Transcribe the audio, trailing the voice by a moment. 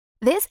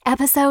This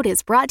episode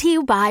is brought to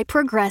you by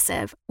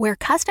Progressive, where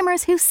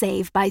customers who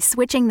save by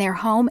switching their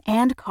home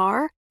and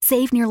car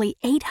save nearly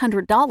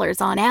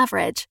 $800 on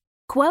average.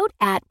 Quote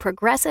at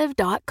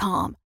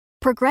progressive.com.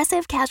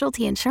 Progressive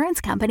Casualty Insurance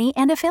Company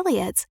and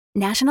Affiliates.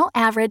 National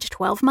average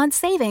 12-month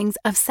savings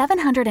of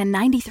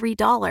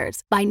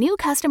 $793 by new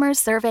customers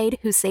surveyed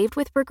who saved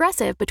with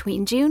Progressive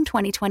between June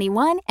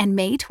 2021 and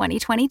May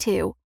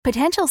 2022.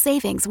 Potential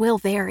savings will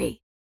vary.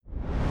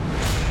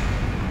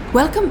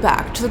 Welcome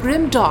back to the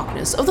grim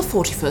darkness of the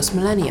 41st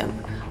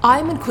millennium.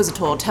 I'm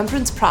Inquisitor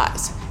Temperance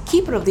Price,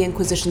 keeper of the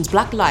Inquisition's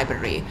Black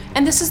Library,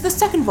 and this is the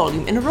second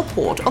volume in a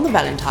report on the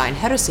Valentine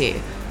Heresy,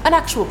 an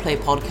actual play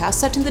podcast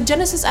set in the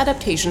Genesis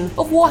adaptation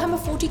of Warhammer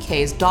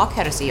 40k's Dark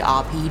Heresy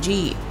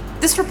RPG.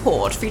 This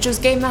report features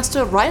Game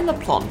Master Ryan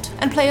LaPlante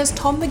and players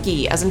Tom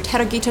McGee as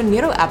Interrogator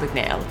Nero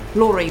Abagnale,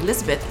 Laura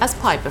Elizabeth as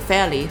Piper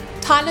Fairley,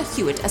 Tyler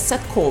Hewitt as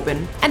Seth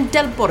Corbin, and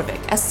Del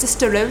Borovic as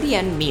Sister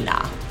Olienne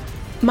Mina.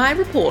 My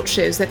report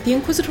shows that the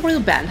Inquisitorial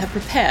Band have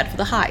prepared for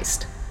the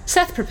heist.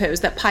 Seth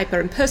proposed that Piper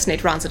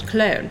impersonate Rancid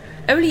Cologne.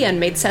 Olienne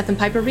made Seth and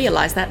Piper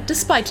realize that,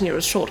 despite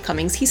Nero's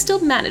shortcomings, he still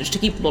managed to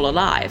keep the ball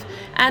alive.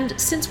 And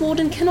since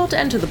Warden cannot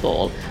enter the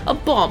ball, a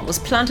bomb was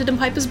planted in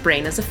Piper's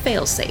brain as a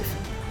failsafe.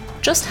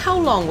 Just how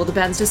long will the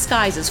band's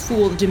disguises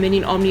fool the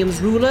Dominion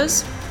Omnium's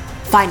rulers?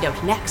 Find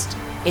out next,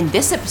 in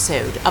this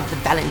episode of the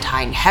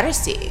Valentine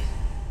Heresy.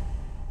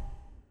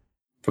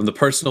 From the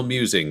personal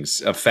musings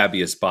of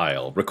Fabius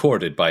Bile,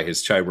 recorded by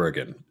his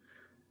chirurgeon.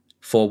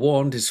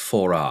 Forewarned is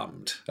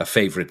forearmed, a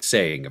favorite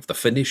saying of the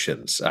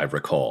Phoenicians, I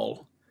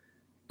recall.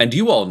 And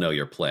you all know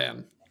your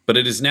plan, but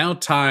it is now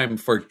time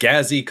for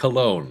Gazi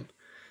Cologne,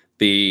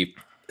 the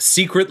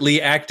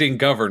secretly acting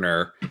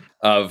governor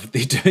of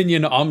the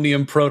Dominion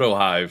Omnium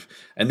Protohive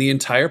and the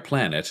entire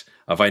planet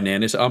of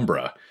Inanis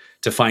Umbra,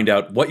 to find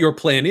out what your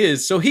plan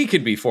is so he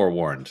can be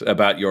forewarned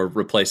about your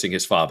replacing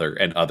his father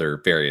and other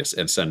various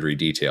and sundry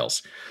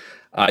details.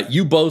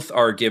 You both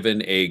are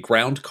given a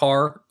ground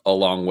car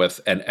along with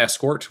an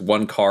escort,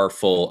 one car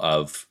full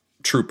of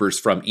troopers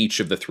from each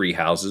of the three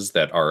houses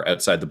that are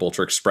outside the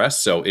Bolter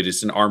Express. So it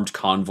is an armed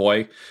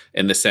convoy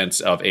in the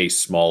sense of a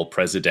small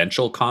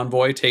presidential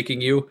convoy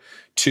taking you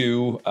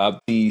to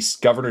the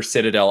Governor's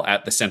Citadel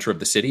at the center of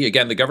the city.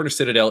 Again, the Governor's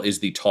Citadel is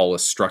the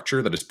tallest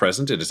structure that is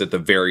present. It is at the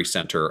very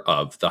center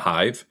of the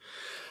hive.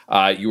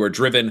 You are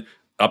driven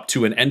up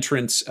to an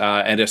entrance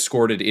and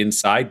escorted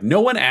inside.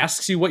 No one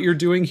asks you what you're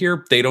doing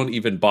here. They don't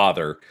even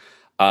bother.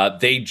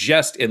 They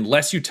just,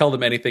 unless you tell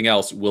them anything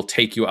else, will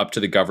take you up to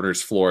the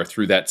governor's floor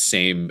through that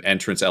same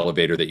entrance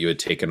elevator that you had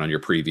taken on your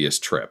previous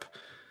trip.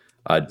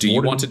 Do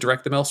you want to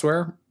direct them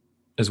elsewhere?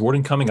 Is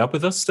Warden coming up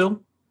with us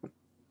still?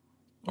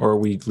 Or are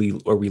we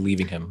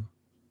leaving him?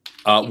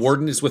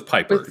 Warden is with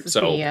Piper.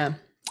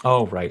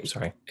 Oh, right.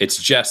 Sorry.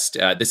 It's just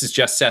this is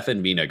just Seth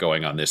and Mina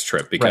going on this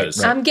trip because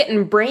right. I'm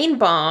getting brain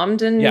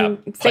bombed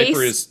and face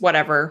Piper is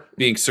whatever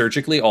being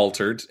surgically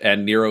altered,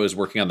 and Nero is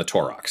working on the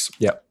Torox.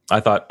 Yeah, I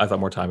thought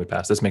more time had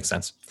passed. This makes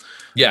sense.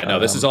 Yeah, no,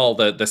 this is all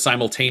the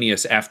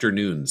simultaneous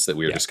afternoons that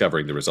we are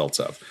discovering the results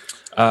of.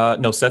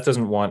 No, Seth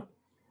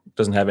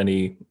doesn't have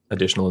any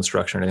additional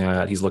instruction or anything like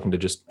that. He's looking to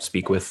just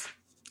speak with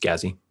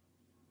Gazi.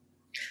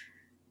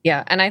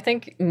 Yeah, and I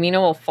think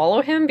Mina will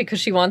follow him because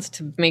she wants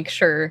to make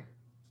sure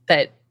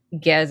that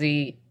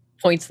Gazi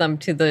points them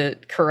to the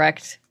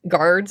correct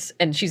guards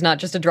and she's not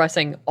just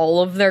addressing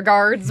all of their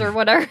guards or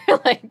whatever.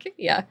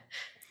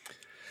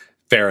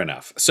 Fair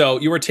enough. So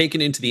you were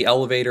taken into the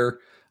elevator.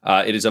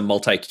 It is a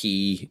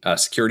multi-key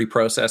security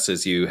process,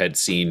 as you had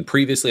seen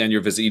previously on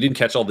your visit. You didn't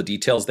catch all the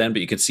details then,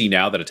 but you can see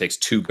now that it takes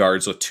two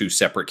guards with two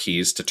separate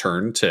keys to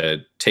turn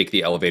to take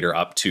the elevator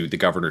up to the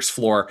governor's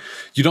floor.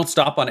 You don't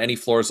stop on any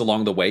floors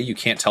along the way. You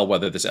can't tell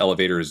whether this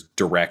elevator is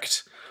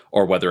direct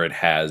or whether it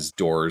has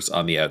doors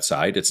on the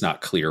outside. It's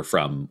not clear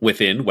from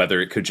within whether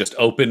it could just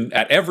open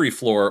at every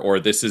floor or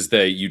this is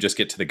you just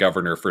get to the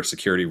governor for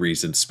security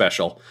reasons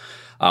special.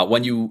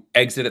 When you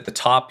exit at the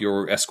top,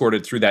 you're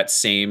escorted through that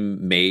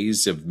same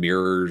maze of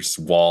mirrors,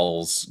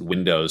 walls,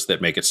 windows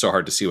that make it so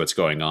hard to see what's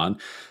going on.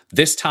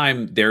 This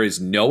time, there is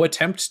no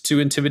attempt to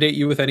intimidate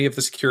you with any of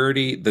the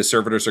security. The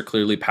servitors are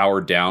clearly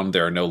powered down.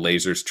 There are no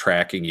lasers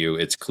tracking you.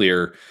 It's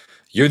clear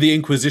you're the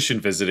Inquisition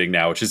visiting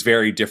now, which is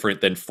very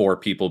different than 4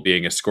 people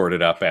being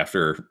escorted up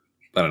after,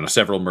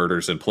 several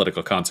murders and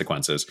political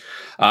consequences.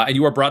 And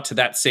you are brought to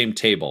that same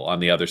table on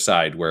the other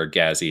side where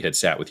Gazi had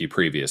sat with you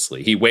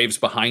previously. He waves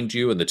behind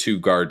you, and the 2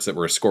 guards that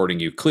were escorting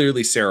you,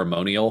 clearly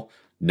ceremonial,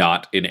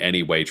 not in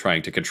any way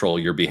trying to control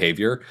your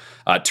behavior,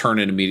 turn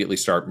and immediately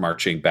start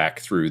marching back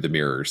through the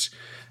mirrors.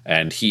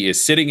 And he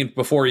is sitting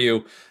before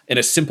you in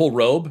a simple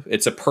robe.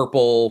 It's a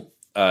purple,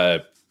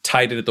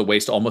 tied in at the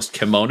waist, almost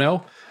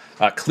kimono.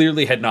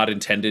 Clearly had not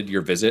intended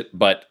your visit,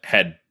 but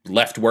had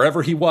left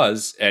wherever he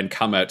was and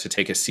come out to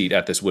take a seat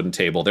at this wooden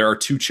table. There are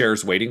 2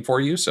 chairs waiting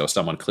for you, so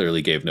someone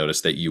clearly gave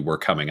notice that you were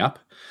coming up.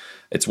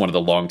 It's one of the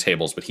long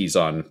tables, but he's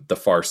on the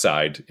far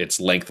side.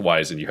 It's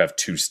lengthwise, and you have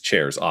 2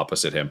 chairs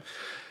opposite him.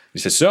 He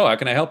says, "So, how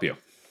can I help you?"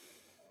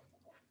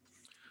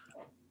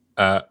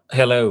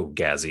 Hello,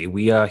 Gazi.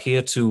 We are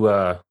here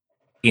to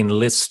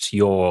enlist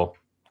your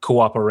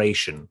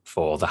cooperation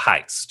for the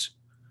heist.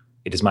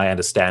 It is my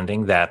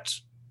understanding that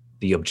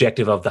the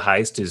objective of the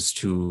heist is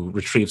to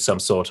retrieve some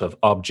sort of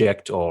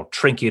object or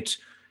trinket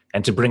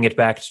and to bring it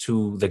back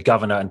to the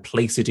governor and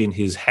place it in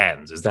his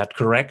hands. Is that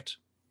correct?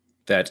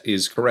 That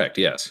is correct,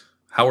 yes.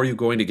 How are you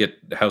going to get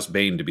House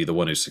Bane to be the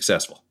one who's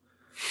successful?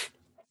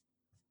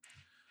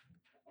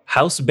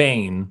 House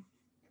Bane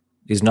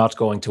is not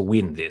going to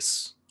win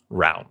this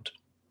round.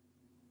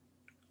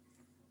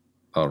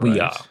 All right. We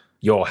are.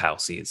 Your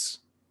house is.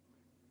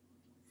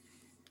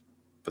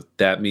 But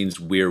that means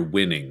we're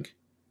winning.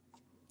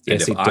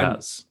 Yes, and if it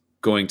does.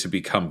 I'm going to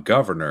become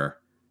governor,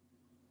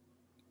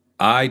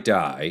 I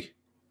die,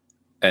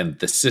 and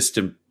the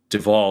system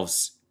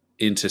devolves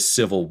into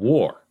civil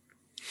war.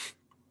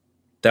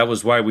 That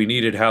was why we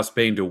needed House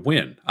Bane to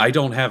win. I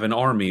don't have an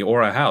army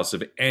or a house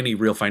of any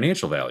real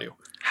financial value.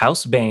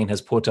 House Bane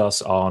has put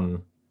us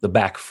on the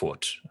back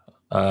foot,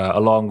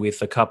 along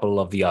with a couple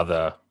of the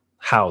other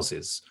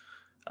houses.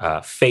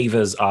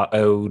 Favors are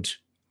owed,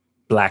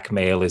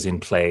 blackmail is in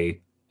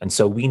play, and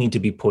so we need to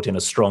be put in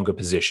a stronger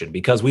position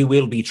because we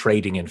will be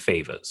trading in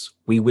favors.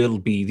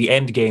 The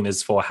end game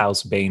is for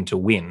House Bane to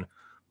win,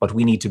 but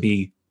we need to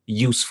be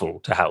useful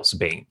to House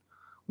Bane.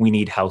 We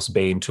need House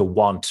Bane to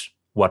want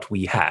what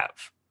we have.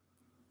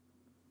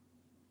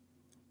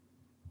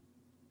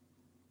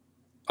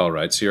 All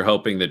right, so you're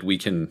hoping that we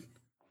can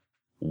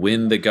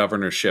win the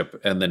governorship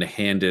and then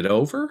hand it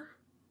over?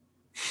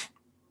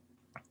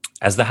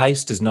 As the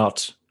heist does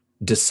not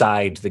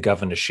decide the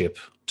governorship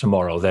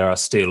tomorrow, there are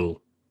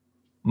still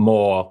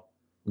more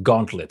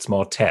gauntlets,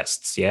 more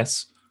tests,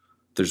 yes?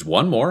 There's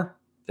one more.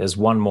 There's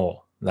one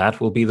more. That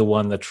will be the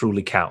one that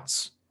truly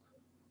counts.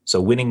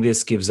 So winning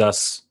this gives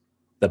us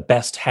the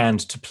best hand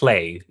to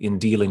play in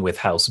dealing with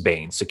House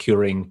Bane,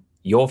 securing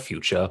your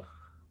future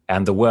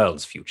and the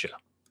world's future.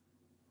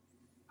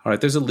 All right,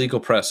 there's a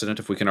legal precedent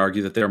if we can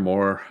argue that they're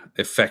more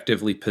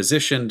effectively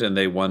positioned and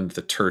they won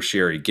the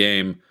tertiary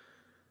game.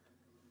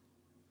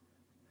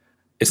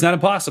 It's not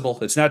impossible.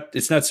 It's not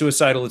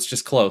suicidal. It's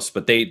just close,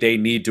 but they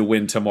need to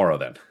win tomorrow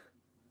then.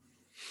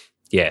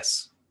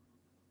 Yes.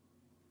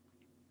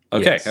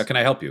 Okay, Yes. How can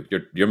I help you?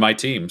 You're my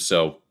team,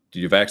 so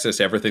you've access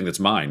to everything that's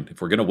mine.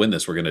 If we're going to win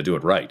this, we're going to do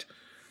it right.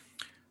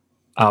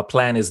 Our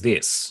plan is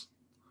this.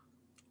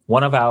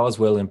 One of ours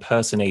will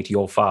impersonate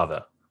your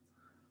father.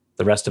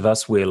 The rest of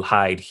us will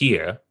hide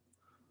here,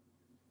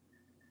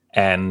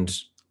 and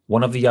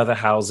one of the other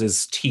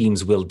houses'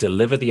 teams will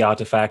deliver the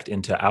artifact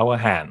into our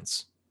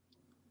hands.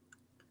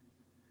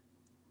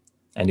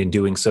 And in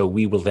doing so,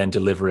 we will then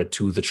deliver it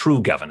to the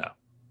true governor.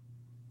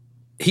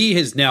 He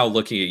is now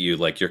looking at you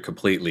like you're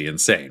completely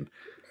insane.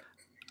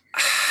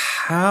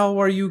 How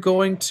are you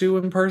going to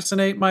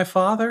impersonate my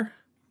father?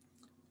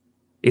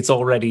 It's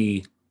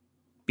already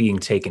being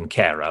taken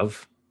care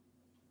of.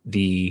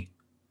 The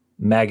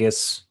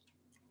Magus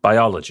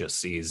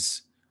biologist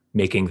is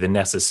making the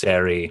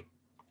necessary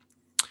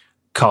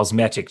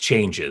cosmetic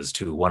changes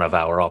to one of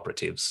our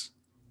operatives.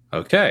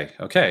 Okay.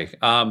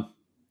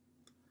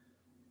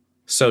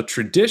 So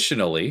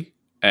traditionally,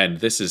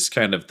 and this is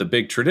kind of the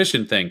big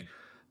tradition thing,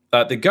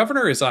 the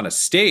governor is on a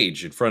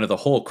stage in front of the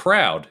whole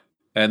crowd,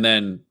 and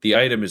then the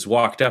item is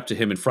walked up to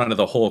him in front of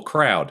the whole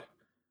crowd.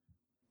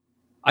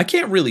 I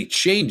can't really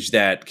change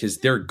that because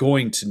they're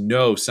going to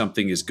know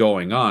something is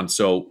going on.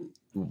 So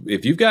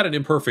if you've got an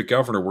imperfect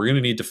governor, we're going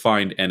to need to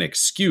find an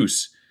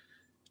excuse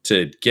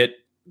to get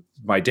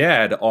my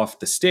dad off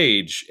the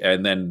stage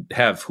and then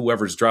have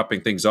whoever's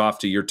dropping things off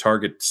to your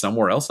target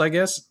somewhere else, I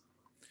guess.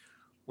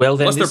 Well,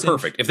 then unless they're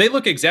perfect. If they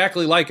look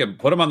exactly like him,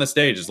 put him on the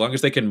stage. As long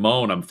as they can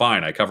moan, I'm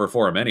fine. I cover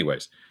for him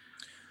anyways.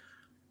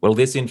 Well,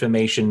 this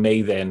information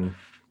may then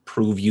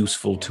prove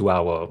useful to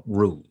our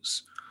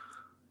ruse.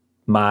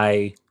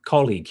 My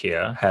colleague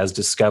here has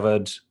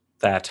discovered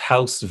that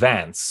House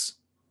Vance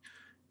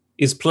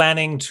is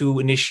planning to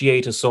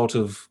initiate a sort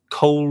of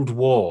cold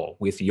war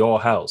with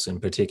your house in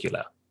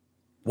particular.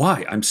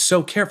 Why? I'm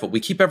so careful. We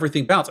keep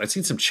everything balanced. I've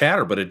seen some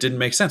chatter, but it didn't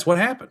make sense. What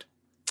happened?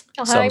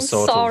 I'm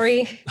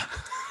sorry.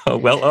 Oh,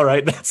 well, all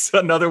right. That's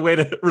another way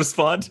to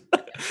respond.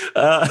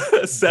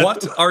 Seth,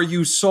 what are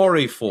you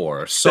sorry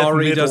for?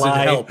 Sorry doesn't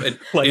help in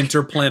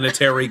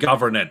interplanetary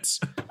governance.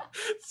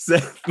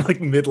 Seth,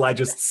 midline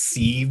just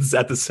seethes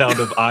at the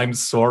sound of "I'm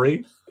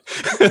sorry."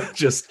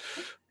 Just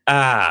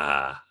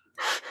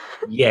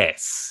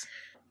yes.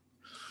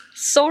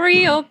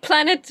 Sorry, your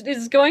planet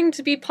is going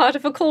to be part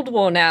of a Cold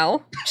War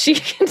now. She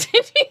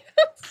continues.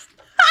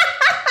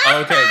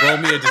 Okay, roll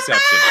me a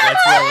deception.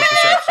 Let's roll a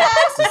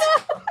deception.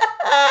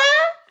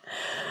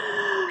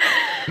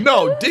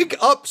 No, dig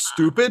up,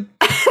 stupid.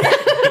 What's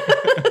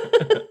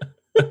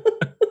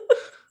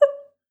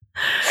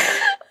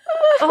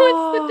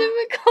the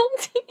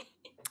difficulty?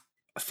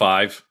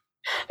 5.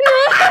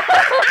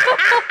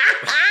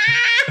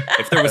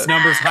 If there was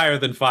numbers higher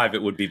than 5,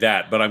 it would be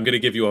that, but I'm going to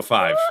give you a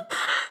 5.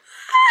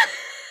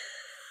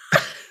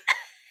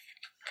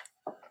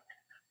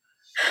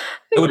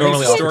 It would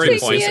normally story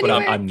points, but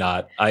I'm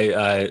not.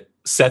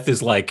 Seth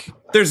is like,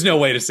 there's no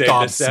way to say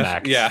this,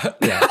 Seth. gobsmacked. Yeah.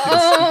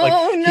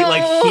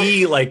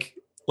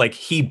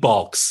 He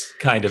balks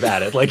kind of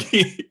at it. Like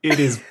it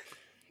is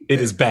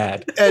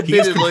bad. Admittedly,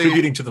 he's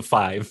contributing to the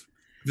 5.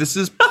 This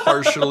is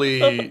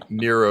partially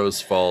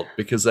Nero's fault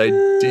because I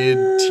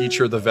did teach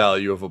her the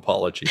value of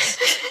apologies.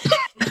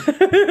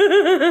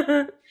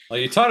 Well,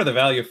 you taught her the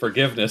value of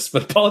forgiveness,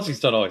 but apologies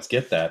don't always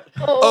get that.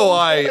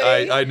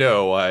 I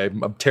know.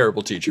 I'm a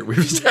terrible teacher. We've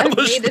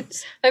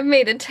established. I've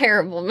made a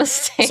terrible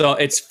mistake. So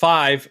it's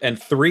 5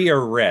 and 3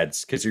 are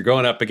reds because you're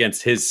going up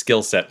against his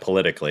skill set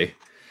politically.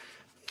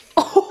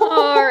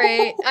 All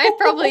right. I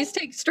probably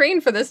take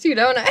strain for this too,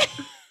 don't I?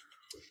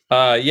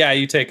 Yeah,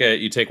 you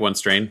take 1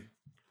 strain.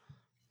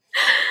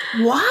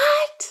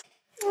 What?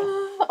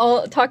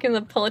 All talking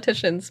to the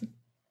politicians.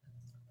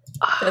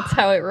 That's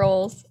how it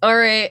rolls. All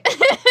right.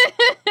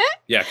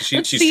 Yeah, because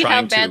she's see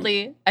trying how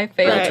badly to I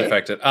failed. to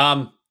affect it.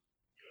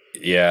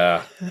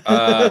 Yeah.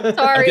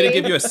 I'm gonna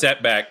give you a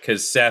setback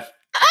because Seth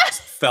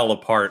fell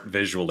apart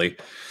visually.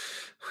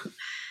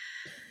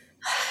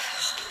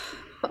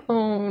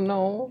 Oh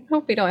no.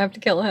 Hope we don't have to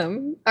kill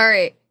him. All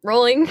right.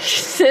 Rolling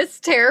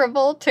this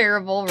terrible,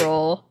 terrible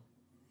roll.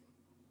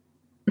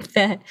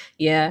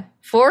 Yeah.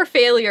 4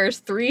 failures,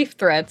 3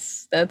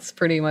 threats. That's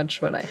pretty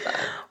much what I thought.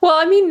 Well,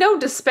 I mean, no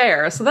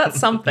despair, so that's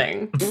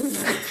something.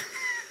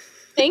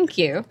 Thank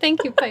you.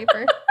 Thank you,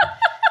 Piper.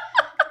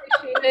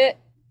 Appreciate it.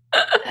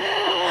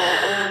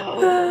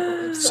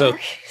 So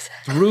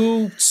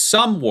through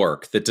some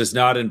work that does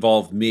not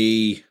involve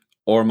me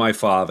or my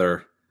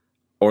father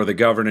or the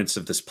governance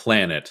of this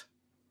planet,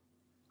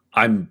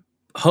 I'm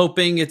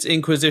hoping it's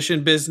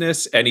Inquisition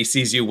business. And he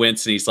sees you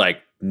wince and he's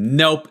like,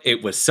 nope,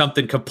 it was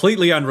something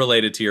completely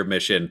unrelated to your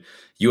mission.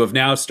 You have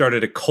now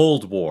started a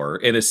Cold War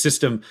in a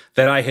system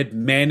that I had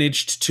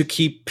managed to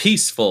keep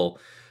peaceful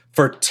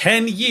for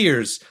 10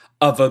 years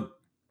of a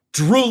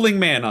drooling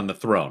man on the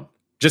throne.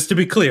 Just to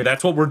be clear,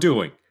 that's what we're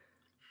doing.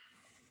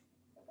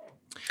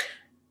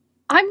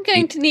 I'm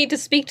going to need to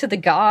speak to the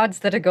gods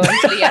that are going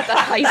to be at the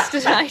heist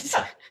tonight.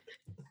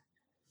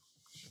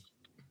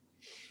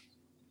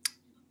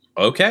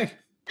 Okay.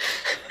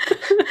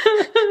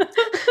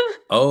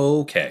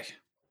 Okay.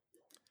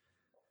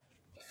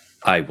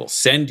 I will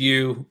send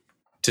you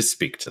to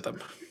speak to them.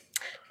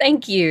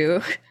 Thank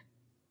you.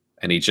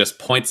 And he just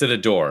points at a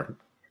door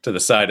to the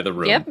side of the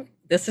room. Yep,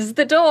 this is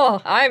the door.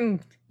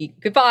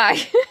 Goodbye.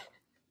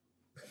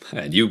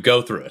 And you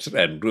go through it.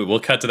 And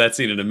we'll cut to that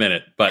scene in a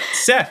minute. But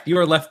Seth, you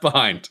are left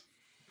behind.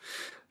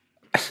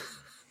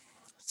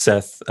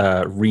 Seth,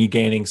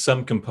 regaining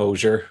some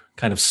composure,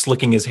 kind of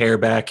slicking his hair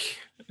back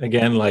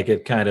again, like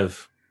it kind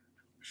of...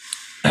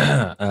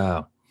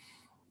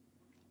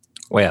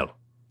 well,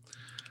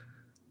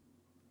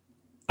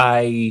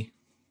 I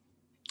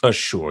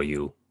assure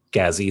you,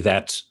 Ghazi,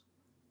 that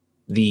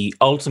the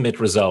ultimate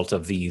result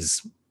of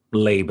these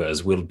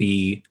labors will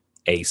be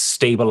a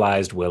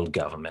stabilized world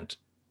government.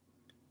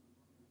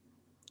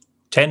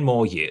 10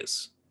 more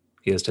years.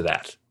 Here's to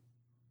that.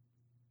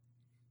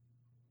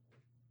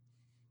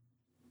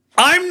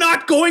 I'm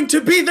not going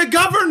to be the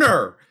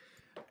governor.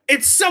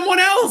 It's someone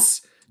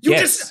else.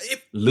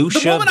 Lucia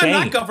the moment Bain.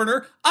 I'm not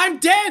governor, I'm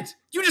dead.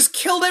 You just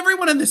killed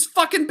everyone in this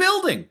fucking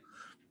building.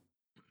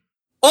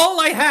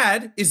 All I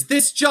had is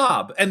this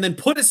job and then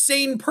put a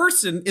sane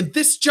person in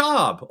this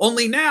job.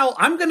 Only now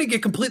I'm going to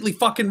get completely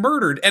fucking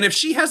murdered. And if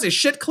she has a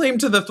shit claim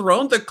to the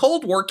throne, the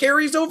Cold War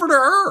carries over to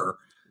her.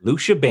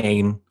 Lucia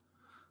Bain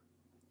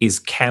is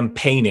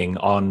campaigning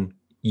on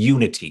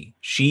unity.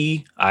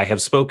 I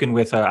have spoken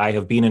with her. I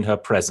have been in her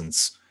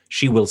presence.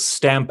 She will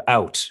stamp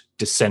out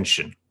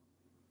dissension.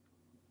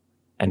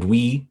 And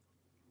we,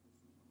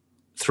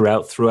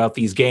 throughout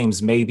these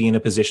games, may be in a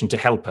position to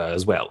help her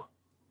as well.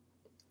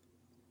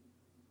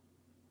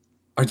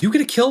 Are you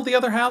going to kill the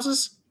other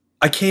houses?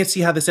 I can't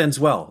see how this ends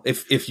well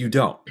if you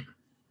don't.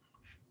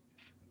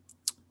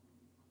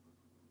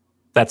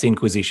 That's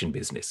Inquisition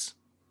business.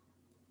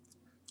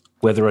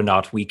 Whether or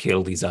not we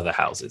kill these other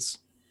houses.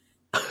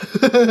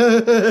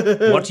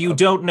 What you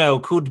don't know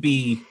could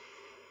be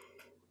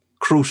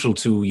crucial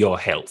to your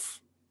health,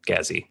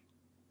 Ghazi.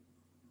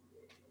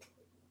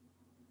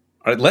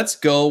 All right, let's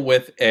go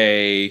with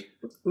a...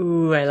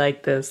 Ooh, I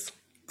like this.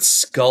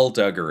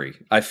 Skullduggery.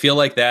 I feel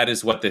like that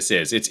is what this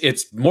is.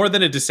 It's more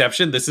than a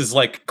deception. This is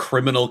like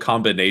criminal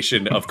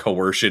combination of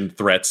coercion,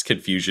 threats,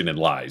 confusion, and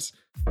lies.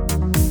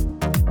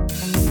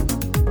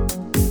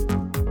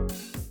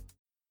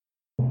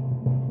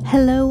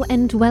 Hello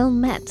and well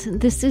met.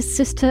 This is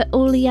Sister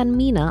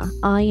Olianmina.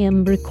 I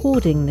am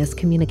recording this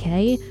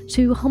communique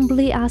to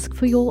humbly ask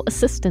for your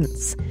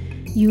assistance.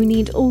 You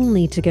need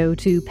only to go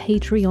to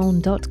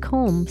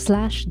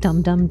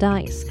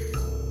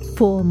patreon.com/dumdumdice.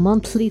 For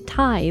monthly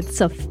tithes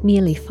of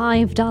merely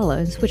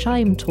 $5, which I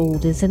am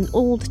told is an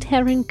old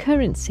Terran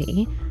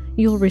currency,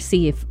 you'll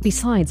receive,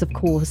 besides of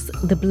course,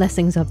 the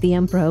blessings of the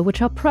Emperor,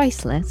 which are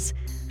priceless.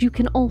 You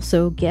can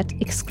also get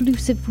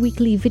exclusive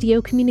weekly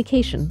video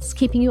communications,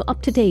 keeping you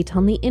up to date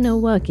on the inner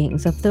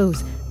workings of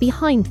those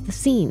behind the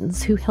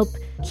scenes who help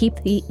keep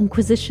the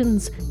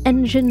Inquisition's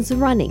engines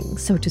running,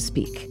 so to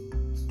speak.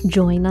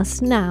 Join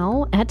us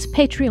now at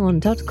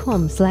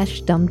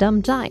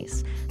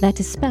patreon.com/dumdumdice. That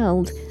is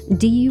spelled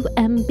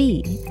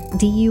DUMBDICE.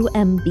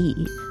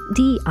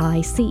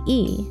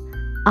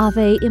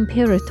 Ave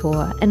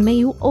Imperator, and may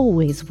you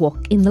always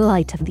walk in the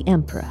light of the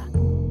Emperor.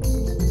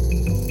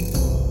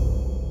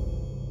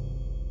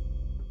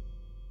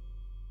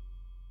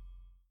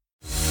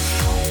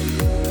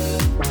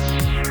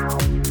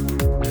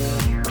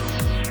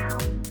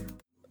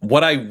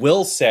 What I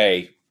will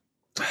say,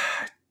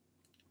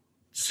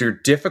 so your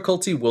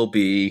difficulty will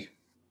be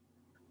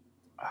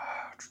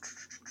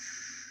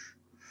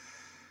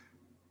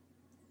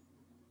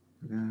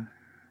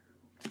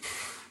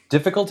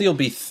difficulty will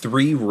be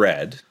 3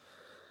 red.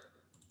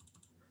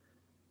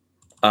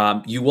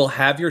 You will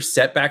have your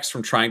setbacks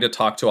from trying to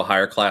talk to a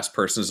higher class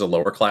person as a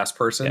lower class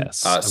person, Yes,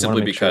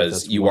 simply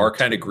because you are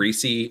kind of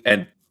greasy,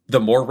 and the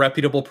more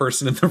reputable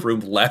person in the room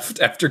left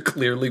after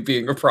clearly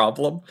being a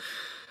problem.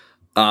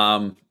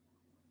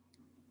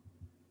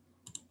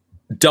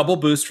 Double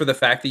boost for the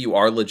fact that you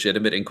are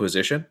legitimate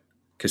Inquisition,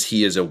 because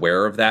he is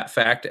aware of that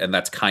fact, and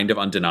that's kind of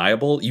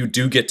undeniable. You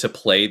do get to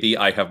play the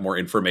I have more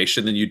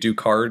information than you do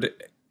card,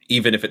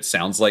 even if it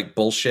sounds like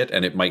bullshit,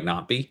 and it might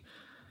not be.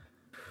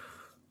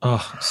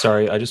 Oh,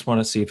 sorry. I just want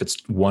to see if it's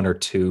 1 or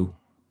 2.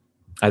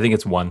 I think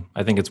it's 1.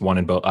 I think it's 1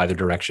 in both either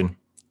direction.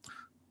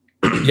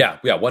 Yeah,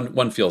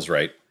 one feels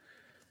right.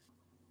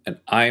 And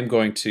I'm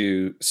going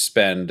to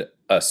spend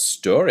a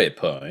story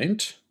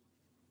point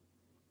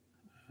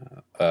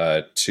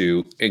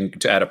to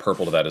add a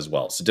purple to that as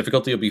well. So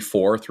difficulty will be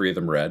 4, 3 of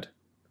them red.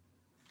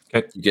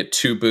 Okay. You get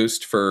 2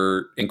 boost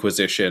for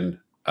Inquisition,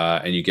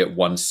 and you get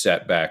 1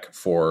 setback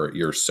for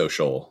your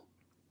social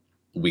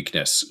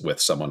weakness with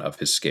someone of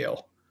his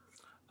scale.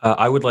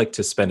 I would like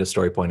to spend a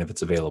story point if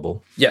it's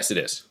available. Yes, it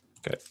is.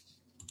 Okay.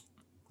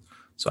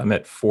 So I'm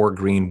at 4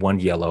 green, 1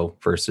 yellow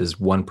versus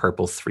 1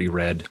 purple, 3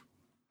 red.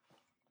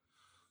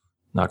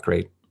 Not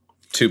great.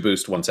 2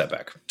 boost, 1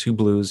 setback. 2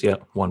 blues,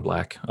 1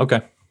 black.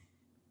 Okay.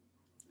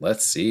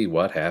 Let's see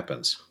what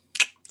happens.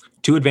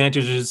 2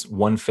 advantages,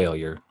 1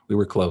 failure. We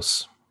were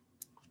close.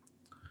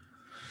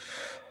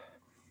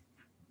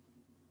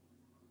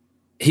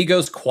 He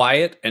goes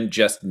quiet and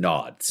just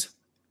nods.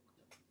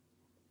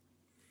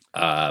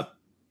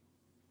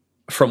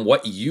 From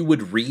what you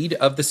would read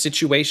of the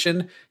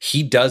situation,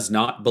 he does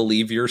not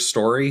believe your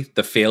story.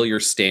 The failure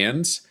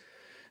stands.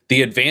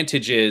 The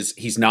advantage is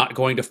he's not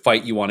going to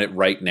fight you on it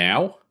right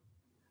now.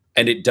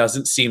 And it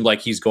doesn't seem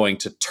like he's going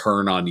to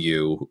turn on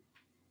you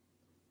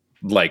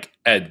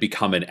and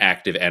become an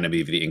active enemy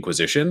of the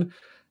Inquisition.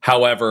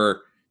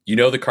 However, you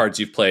know the cards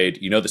you've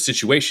played, you know the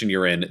situation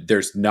you're in.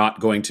 There's not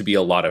going to be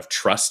a lot of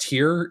trust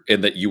here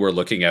in that you are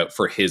looking out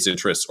for his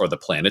interests or the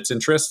planet's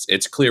interests.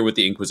 It's clear with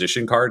the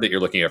Inquisition card that you're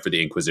looking out for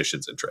the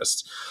Inquisition's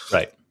interests.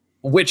 Right.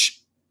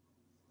 Which,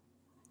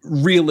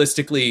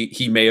 realistically,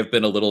 he may have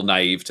been a little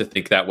naive to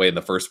think that way in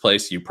the first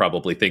place. You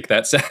probably think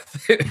that,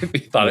 Seth, if he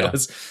thought it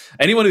was.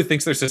 Anyone who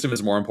thinks their system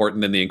is more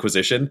important than the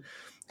Inquisition,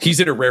 he's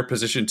in a rare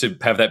position to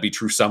have that be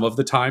true some of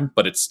the time,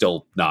 but it's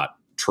still not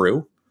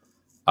true.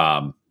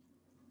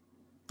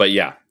 But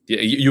yeah,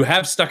 you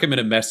have stuck him in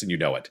a mess and you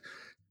know it.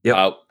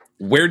 Yeah.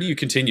 Where do you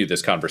continue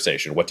this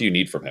conversation? What do you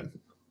need from him?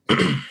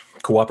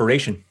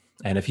 Cooperation.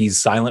 And if he's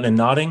silent and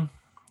nodding,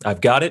 I've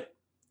got it.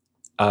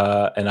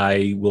 And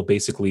I will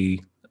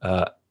basically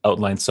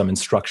outline some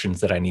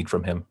instructions that I need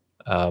from him.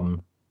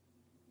 And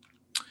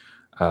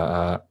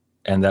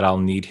that I'll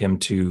need him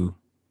to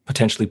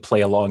potentially play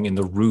along in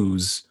the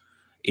ruse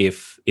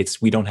if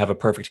we don't have a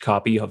perfect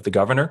copy of the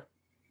governor.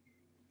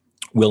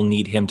 We'll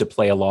need him to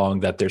play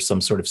along that there's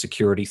some sort of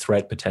security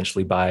threat,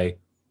 potentially by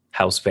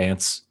House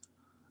Vance,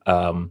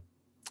 and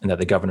that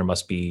the governor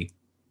must be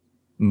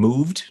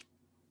moved,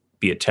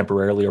 be it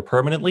temporarily or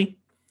permanently,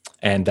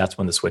 and that's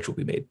when the switch will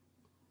be made.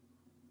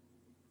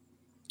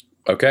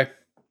 Okay.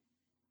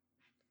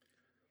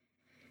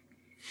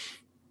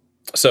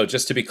 So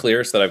just to be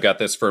clear, so that I've got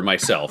this for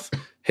myself,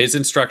 his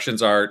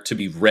instructions are to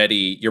be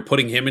ready. You're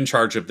putting him in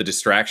charge of the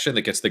distraction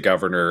that gets the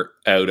governor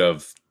out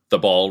of the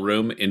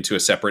ballroom into a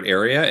separate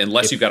area,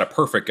 unless you've got a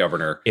perfect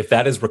governor. If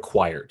that is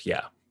required,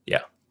 yeah.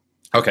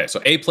 Okay,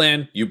 so A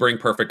plan, you bring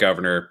perfect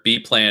governor. B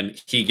plan,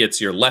 he gets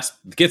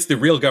the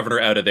real governor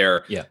out of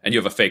there, and you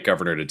have a fake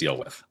governor to deal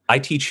with. I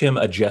teach him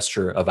a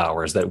gesture of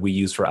ours that we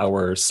use for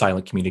our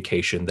silent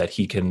communication that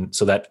he can,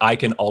 so that I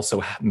can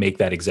also make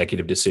that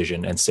executive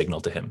decision and signal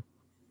to him.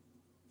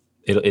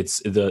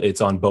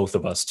 It's on both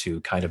of us to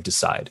kind of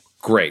decide.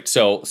 Great.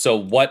 So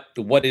what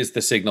is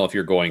the signal if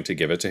you're going to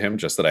give it to him?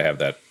 Just that I have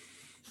that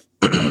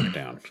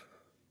down.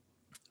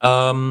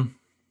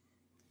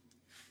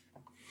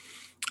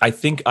 I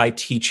think I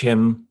teach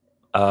him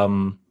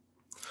not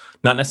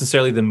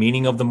necessarily the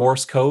meaning of the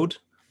Morse code,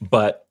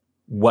 but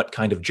what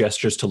kind of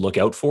gestures to look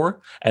out for.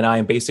 And I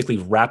am basically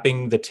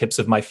wrapping the tips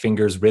of my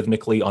fingers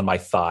rhythmically on my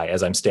thigh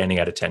as I'm standing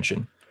at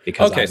attention.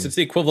 So it's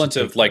the equivalent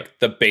of like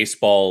the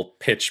baseball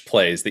pitch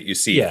plays that you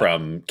see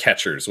from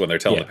catchers when they're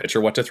telling the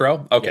pitcher what to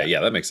throw. Okay,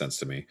 yeah, that makes sense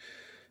to me.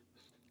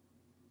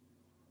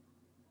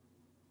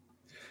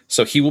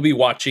 So he will be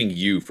watching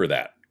you for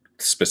that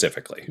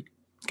specifically.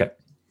 Okay.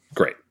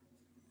 Great.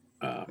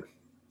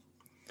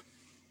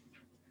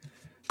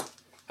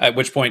 At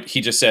which point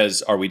he just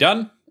says, "Are we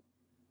done?"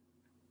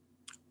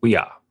 We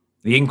are.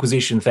 The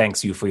Inquisition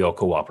thanks you for your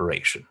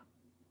cooperation.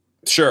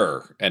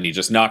 Sure. And he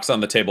just knocks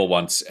on the table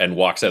once and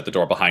walks out the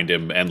door behind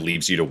him and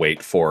leaves you to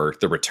wait for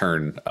the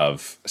return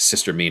of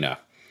Sister Mina.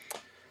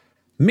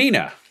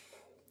 Mina,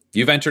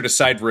 you've entered a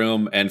side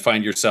room and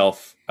find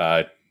yourself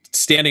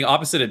standing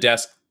opposite a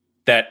desk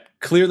that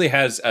clearly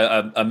has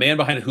a man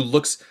behind it who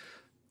looks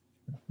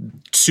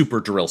super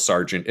drill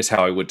sergeant is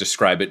how I would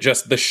describe it.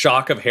 Just the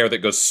shock of hair that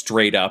goes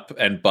straight up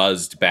and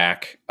buzzed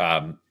back.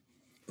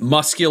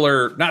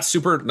 Muscular,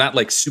 not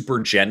like super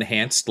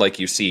gen-hanced like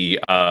you see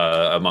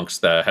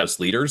amongst the house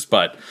leaders,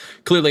 but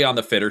clearly on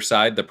the fitter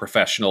side, the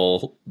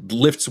professional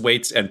lifts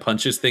weights and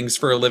punches things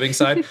for a living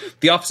side.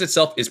 The office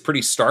itself is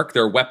pretty stark.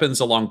 There are weapons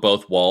along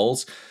both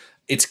walls.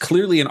 It's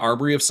clearly an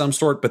armory of some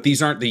sort, but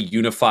these aren't the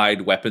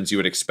unified weapons you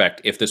would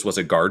expect if this was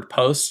a guard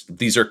post.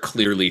 These are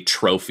clearly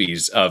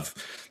trophies of,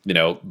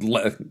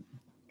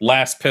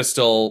 last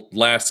pistol,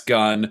 last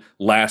gun,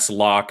 last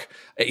lock.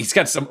 He's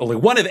got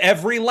one of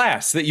every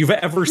last that you've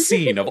ever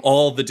seen of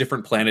all the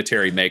different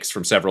planetary makes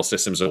from several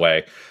systems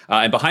away.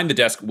 And behind the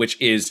desk, which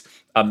is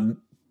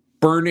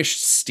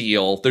burnished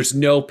steel, there's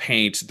no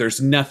paint, there's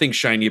nothing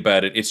shiny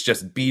about it. It's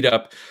just beat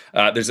up.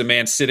 There's a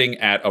man sitting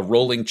at a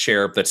rolling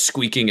chair that's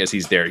squeaking as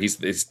he's there. He's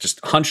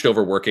just hunched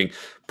over working,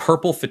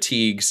 purple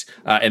fatigues,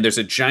 and there's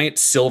a giant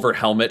silver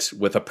helmet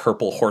with a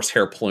purple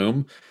horsehair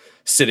plume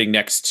sitting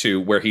next to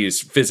where he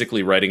is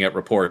physically writing out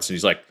reports. And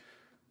he's like,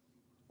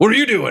 "What are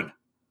you doing?"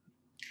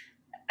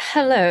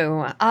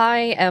 Hello,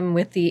 I am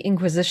with the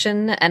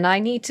Inquisition, and I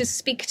need to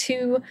speak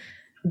to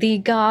the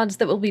guards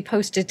that will be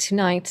posted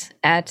tonight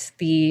at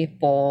the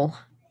ball.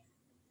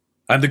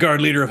 "I'm the guard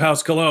leader of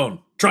House Cologne,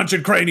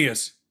 Truncheon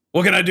Cranius.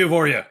 What can I do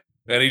for you?"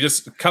 And he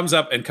just comes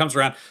up and comes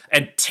around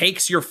and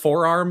takes your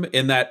forearm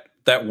in that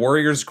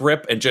warrior's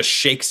grip and just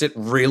shakes it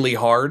really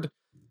hard.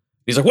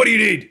 He's like, "What do you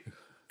need?"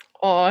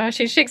 Oh,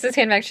 she shakes his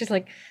hand back. She's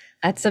like,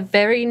 "That's a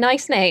very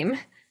nice name.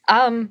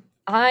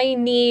 I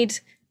need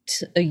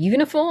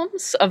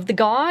uniforms of the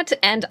guard,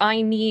 and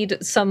I need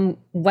some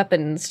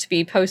weapons to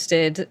be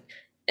posted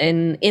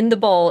in the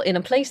ball in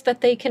a place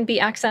that they can be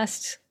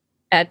accessed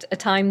at a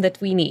time that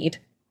we need."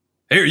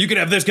 "Here, you can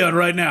have this gun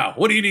right now.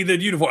 What do you need the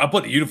uniform?" "I'll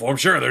put the uniform.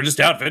 Sure, they're just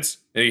outfits."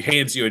 And he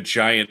hands you a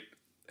giant...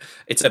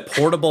 It's a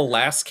portable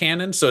las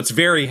cannon, so it's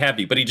very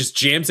heavy, but he just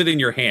jams it in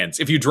your hands.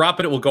 If you drop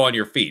it, it will go on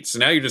your feet. So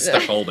now you're just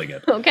stuck holding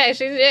it. Okay,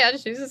 she's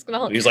just gonna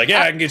hold it. He's like,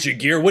 "Yeah, I can get you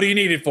gear. What do you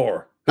need it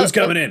for? Who's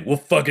coming in? We'll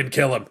fucking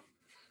kill him."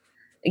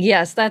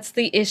 Yes, that's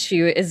the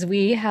issue, is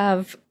we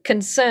have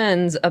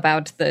concerns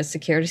about the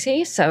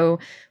security, so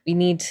we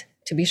need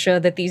to be sure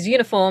that these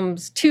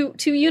uniforms, two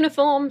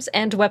uniforms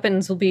and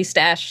weapons will be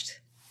stashed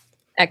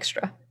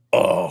extra.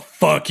 "Oh,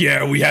 fuck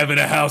yeah, we having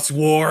a house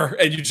war."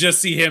 And you just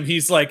see him,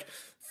 he's like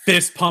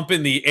fist pump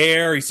in the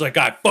air. He's like,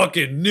 "I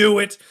fucking knew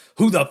it.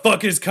 Who the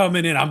fuck is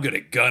coming in? I'm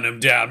gonna gun him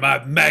down.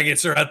 My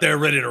maggots are out there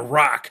ready to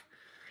rock."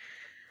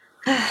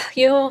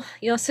 You're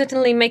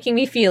certainly making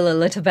me feel a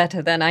little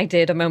better than I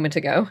did a moment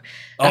ago.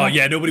 "Oh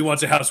yeah, nobody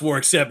wants a house war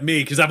except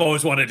me, because I've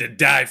always wanted to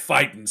die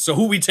fighting. So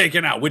who we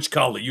taking out? Which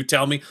color? You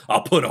tell me.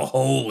 I'll put a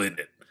hole in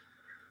it."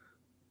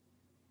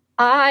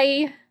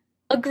 I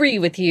agree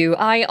with you.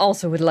 I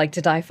also would like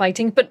to die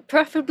fighting, but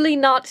preferably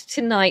not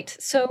tonight.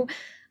 So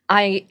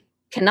I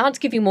cannot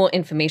give you more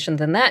information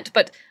than that,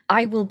 but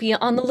I will be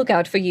on the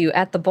lookout for you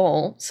at the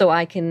ball so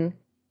I can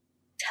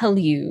tell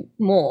you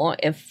more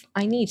if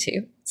I need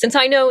to, since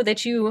I know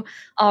that you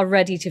are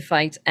ready to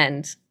fight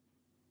and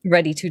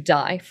ready to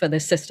die for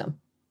this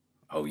system.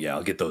 "Oh yeah,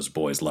 I'll get those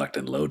boys locked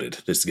and loaded.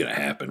 This is gonna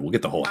happen. We'll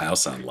get the whole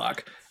house on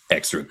lock.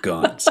 Extra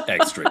guns,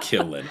 extra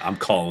killing. I'm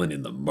calling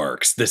in the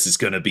mercs. This is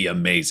gonna be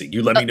amazing.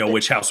 You let me know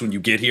which house when you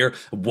get here.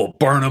 We'll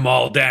burn them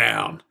all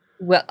down."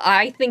 Well,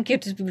 I think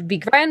it would be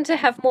grand to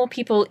have more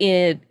people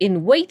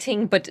in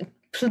waiting, but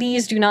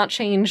please do not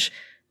change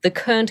the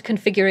current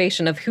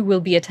configuration of who will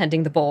be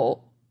attending the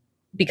ball,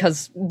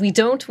 because we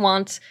don't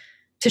want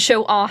to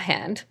show our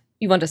hand.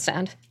 You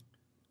understand?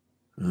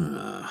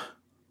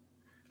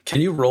 Can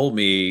you roll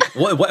me?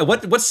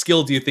 What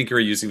skill do you think you're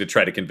using to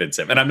try to convince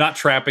him? And I'm not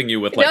trapping you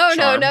with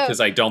charm,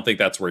 because I don't think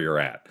that's where you're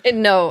at.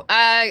 No,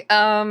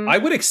 I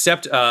would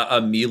accept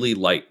a melee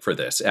light for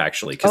this,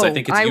 actually, because I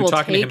think it's you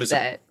talking to him as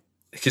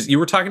because you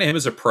were talking to him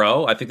as a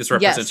pro. I think this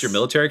represents your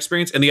military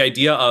experience, and the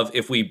idea of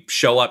if we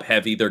show up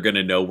heavy, they're going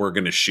to know we're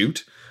going to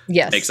shoot.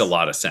 Yes, makes a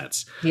lot of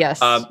sense.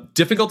 Yes.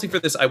 Difficulty for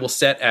this, I will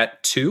set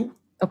at 2.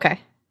 Okay.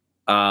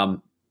 I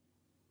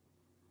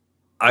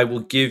will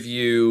give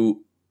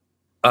you.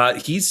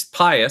 He's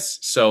pious,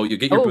 so you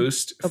get your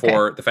boost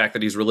for the fact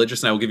that he's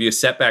religious, and I will give you a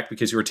setback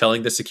because you were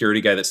telling the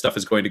security guy that stuff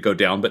is going to go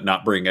down, but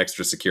not bring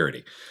extra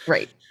security.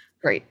 Right.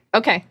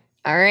 Okay.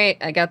 All right.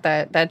 I got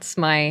that. That's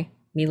my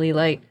melee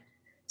light.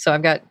 So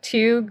I've got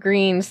 2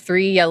 greens,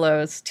 3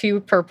 yellows,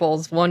 2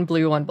 purples, 1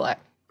 blue, 1 black.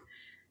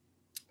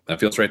 That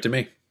feels right to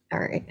me. All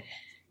right.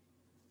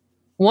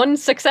 1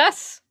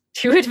 success,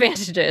 2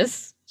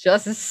 advantages.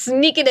 Just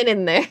sneaking it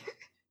in there.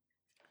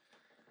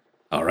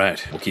 All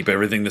right, we'll keep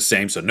everything the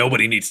same, so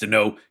nobody needs to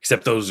know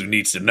except those who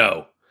needs to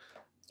know.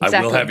 Exactly.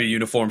 I will have your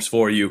uniforms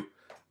for you.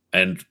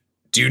 And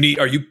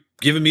are you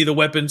giving me the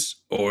weapons,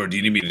 or do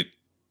you need me to?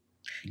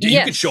 You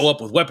Yes. can show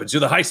up with weapons. You're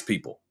the heist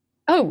people.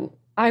 Oh,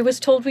 I was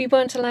told we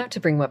weren't allowed to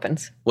bring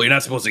weapons. Well, you're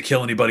not supposed to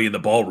kill anybody in the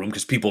ballroom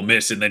because people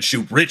miss and then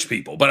shoot rich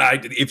people.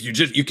 But if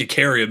you could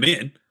carry them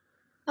in.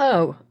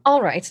 Oh,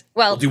 all right.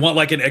 Well, Do you want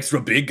like an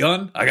extra big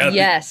gun? I got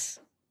yes.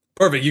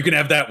 Perfect. You can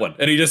have that one.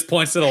 And he just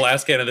points to the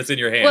last cannon that's in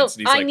your hands. Well, and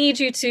he's I like, need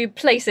you to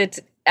place it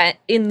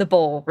in the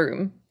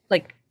ballroom,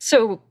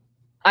 so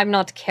I'm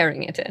not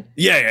carrying it in.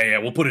 yeah.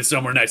 We'll put it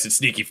somewhere nice and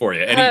sneaky for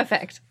you. And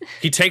Perfect.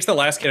 he takes the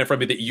last cannon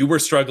from you that you were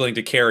struggling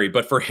to carry,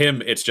 but for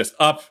him, it's just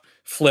up,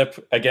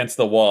 flip against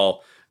the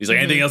wall. He's like,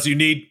 anything else you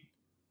need?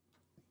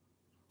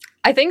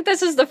 I think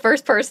this is the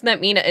first person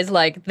that Mina is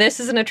like, this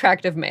is an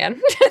attractive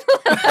man.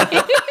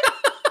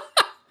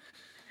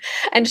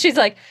 And she's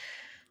like,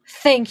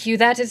 thank you,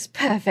 that is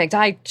perfect.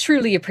 I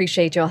truly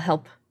appreciate your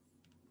help.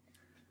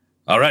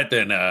 All right,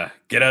 then,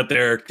 get out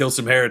there, kill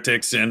some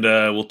heretics, and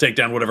we'll take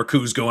down whatever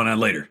coup's going on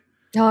later.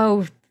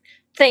 Oh,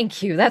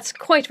 thank you. That's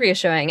quite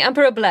reassuring.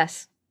 Emperor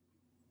bless.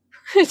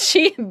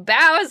 She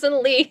bows and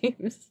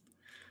leaves.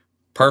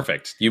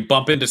 Perfect. You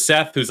bump into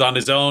Seth, who's on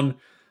his own,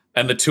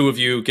 and the two of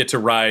you get to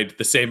ride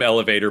the same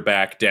elevator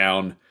back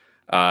down.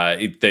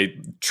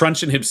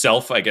 Truncheon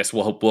himself, I guess,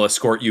 will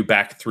escort you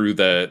back through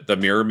the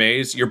mirror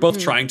maze. You're both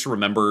trying to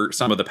remember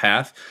some of the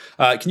path.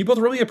 Can you both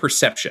roll me a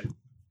perception?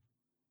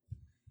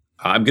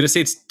 I'm going to say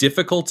it's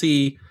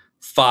difficulty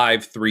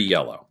 5, 3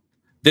 yellow.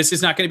 This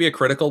is not going to be a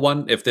critical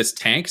one if this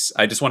tanks.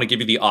 I just want to give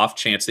you the off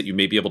chance that you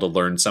may be able to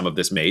learn some of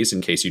this maze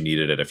in case you need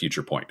it at a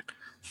future point.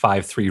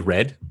 5, 3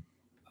 red.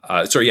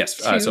 Sorry, yes.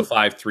 So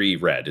 5, 3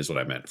 red is what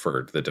I meant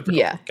for the difficulty.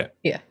 Yeah. Okay.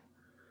 Yeah.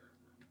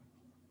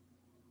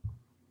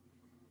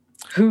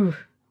 Whew.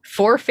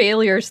 4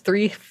 failures,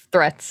 3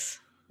 threats.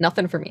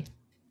 Nothing for me.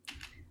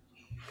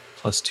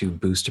 +2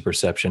 boost to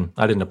perception.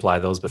 I didn't apply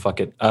those, but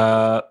fuck it.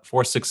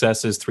 4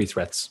 successes, 3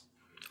 threats.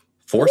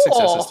 4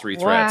 successes, 3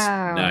 threats.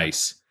 Wow.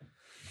 Nice.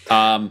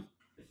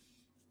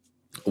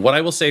 What I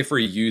will say for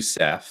you,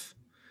 Seth,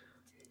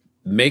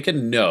 make a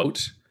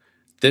note.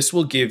 This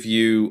will give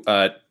you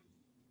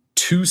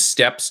 2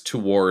 steps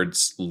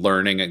towards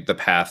learning the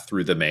path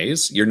through the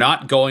maze. You're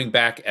not going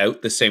back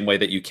out the same way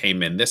that you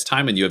came in this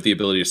time, and you have the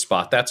ability to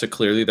spot that. So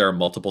clearly there are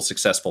multiple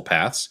successful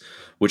paths,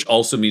 which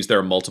also means there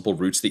are multiple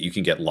routes that you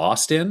can get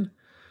lost in.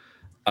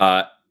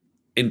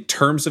 In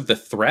terms of the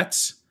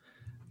threats,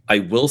 I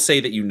will say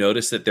that you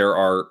notice that there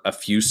are a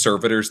few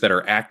servitors that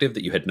are active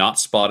that you had not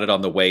spotted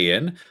on the way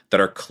in that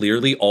are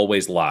clearly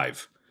always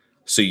live.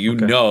 So you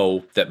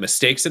know that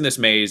mistakes in this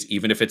maze,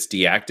 even if it's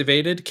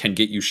deactivated, can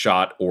get you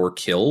shot or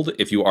killed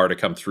if you are to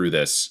come through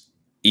this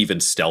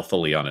even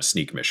stealthily on a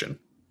sneak mission.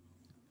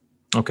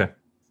 Okay.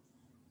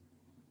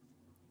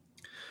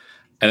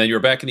 And then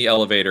you're back in the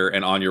elevator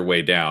and on your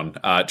way down.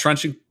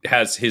 Truncheon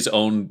has his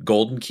own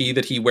golden key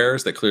that he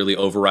wears that clearly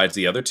overrides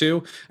the other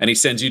two, and he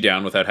sends you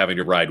down without having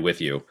to ride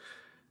with you.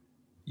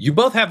 You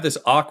both have this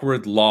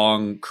awkward,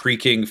 long,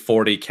 creaking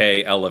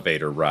 40K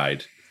elevator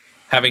ride,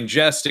 having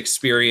just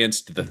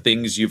experienced the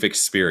things you've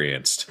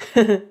experienced.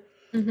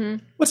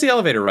 What's the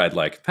elevator ride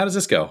like? How does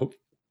this go?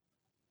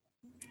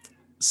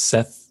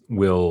 Seth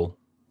will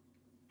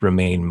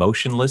remain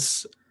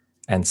motionless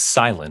and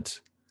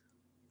silent,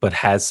 but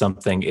has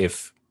something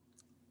if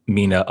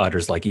Mina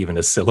utters like even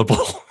a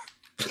syllable.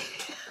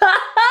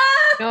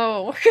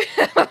 No.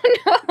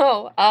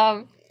 Oh,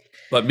 no.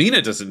 But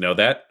Mina doesn't know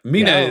that.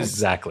 Mina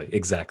is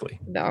Exactly.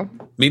 No.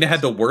 Mina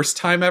had the worst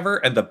time ever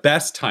and the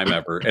best time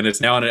ever, and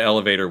it's now in an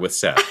elevator with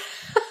Seth.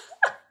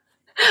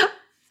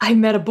 I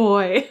met a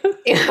boy.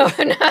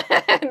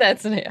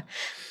 That's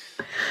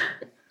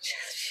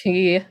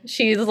yeah.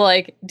 She's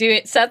like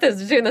Seth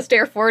is doing the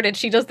stare forward, and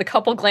she does the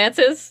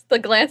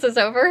glances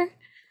over.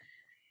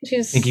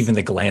 I think even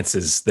the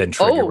glances then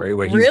trigger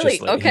where he's really?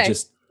 just like, Okay.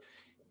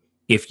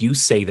 If you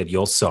say that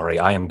you're sorry,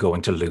 I am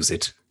going to lose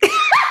it.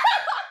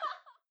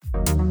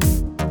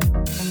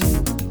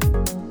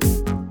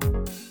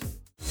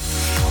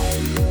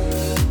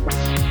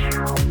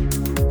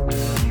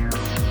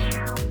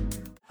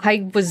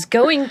 I was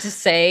going to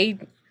say,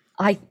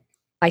 I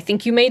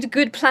think you made a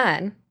good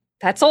plan.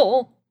 That's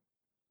all.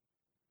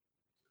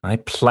 My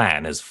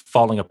plan is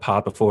falling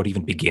apart before it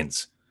even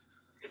begins.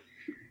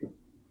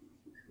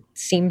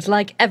 Seems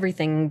like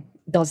everything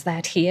does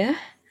that here.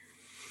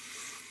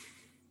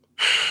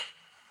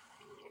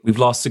 We've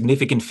lost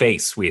significant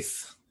face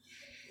with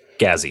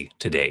Gazi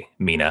today,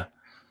 Mina.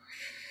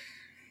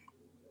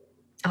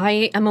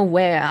 I am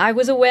aware. I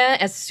was aware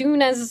as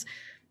soon as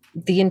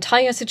the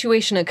entire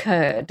situation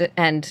occurred,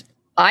 and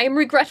I am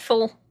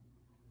regretful.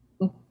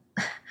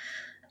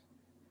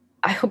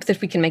 I hope that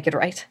we can make it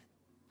right.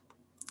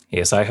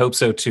 Yes, I hope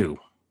so too.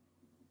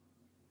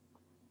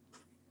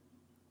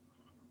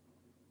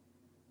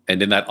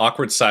 And in that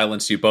awkward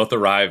silence, you both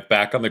arrive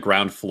back on the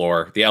ground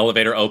floor. The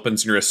elevator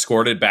opens and you're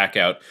escorted back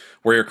out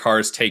where your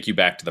cars take you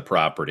back to the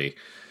property.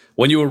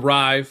 When you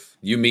arrive,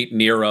 you meet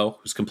Nero,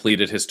 who's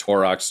completed his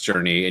Torox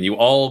journey, and you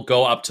all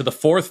go up to the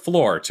 4th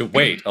floor to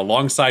wait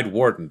alongside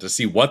Warden to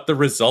see what the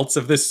results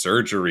of this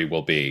surgery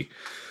will be,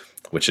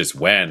 which is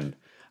when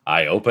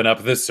I open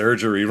up the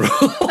surgery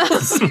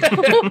rolls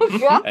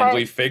and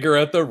we figure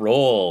out the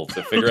roll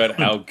to figure out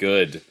how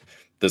good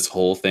this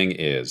whole thing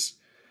is.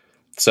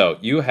 So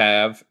you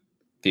have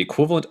the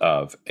equivalent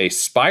of a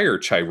Spire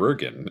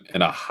Chirurgeon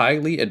in a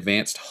highly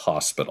advanced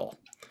hospital.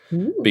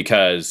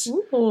 Because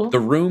the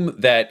room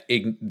that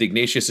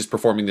Ignatius is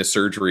performing this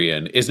surgery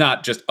in is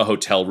not just a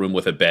hotel room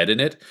with a bed in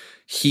it.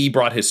 He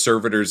brought his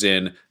servitors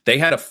in. They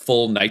had a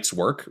full night's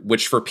work,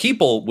 which for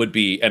people would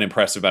be an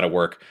impressive amount of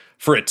work.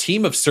 For a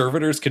team of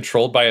servitors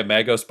controlled by a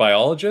Magos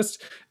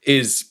biologist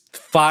is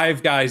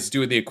 5 guys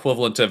doing the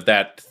equivalent of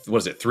that. What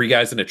is it? 3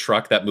 guys in a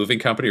truck, that moving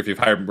company. Or if you've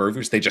hired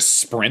movers, they just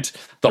sprint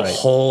the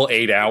whole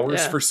 8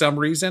 hours for some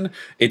reason.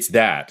 It's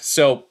that.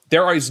 So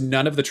there is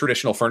none of the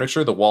traditional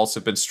furniture. The walls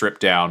have been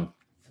stripped down.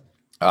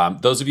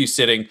 Those of you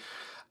sitting,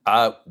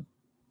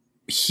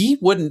 he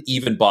wouldn't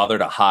even bother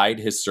to hide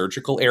his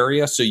surgical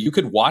area. So you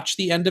could watch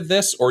the end of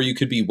this, or you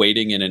could be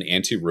waiting in an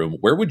anteroom.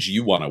 Where would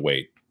you want to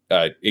wait?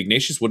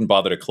 Ignatius wouldn't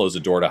bother to close a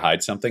door to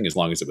hide something as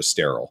long as it was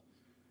sterile.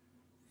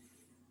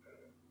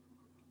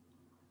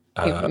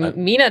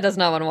 Mina does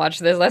not want to watch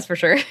this, that's for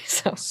sure.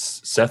 So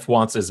Seth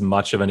wants as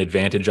much of an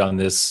advantage on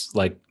this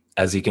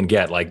as he can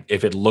get. Like,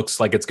 if it looks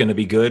like it's going to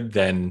be good,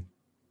 then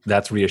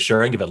that's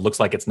reassuring. If it looks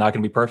like it's not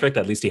going to be perfect,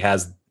 at least he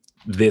has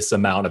this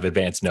amount of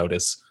advance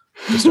notice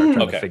to start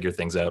trying to figure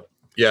things out.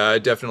 Yeah, I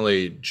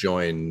definitely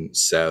join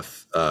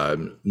Seth,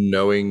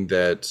 knowing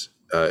that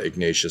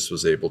Ignatius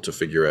was able to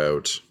figure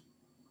out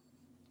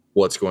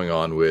what's going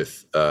on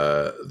with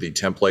the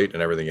template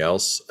and everything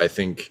else. I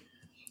think,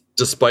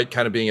 despite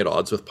kind of being at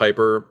odds with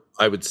Piper,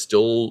 I would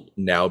still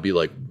now be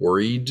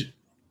worried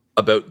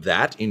about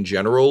that in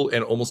general,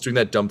 and almost doing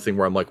that dumb thing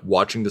where I'm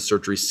watching the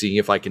surgery, seeing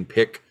if I can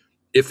pick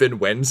if and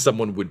when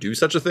someone would do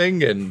such a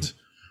thing and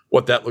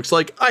what that looks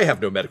like. I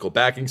have no medical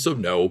backing, so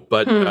no,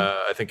 but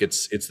I think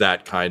it's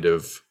that kind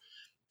of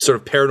sort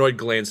of paranoid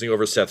glancing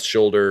over Seth's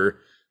shoulder,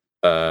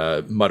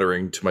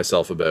 muttering to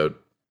myself about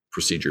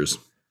procedures.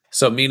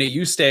 So, Mina,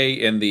 you stay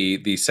in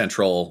the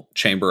central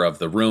chamber of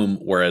the room,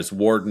 whereas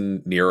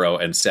Warden, Nero,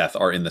 and Seth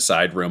are in the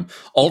side room.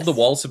 All of the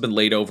walls have been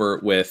laid over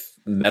with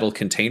metal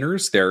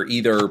containers. They're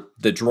either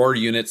the drawer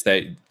units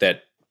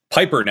that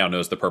Piper now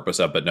knows the purpose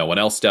of, but no one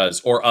else does,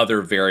 or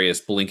other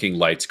various blinking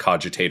lights,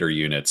 cogitator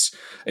units.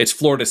 It's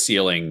floor to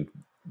ceiling,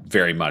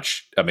 very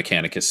much a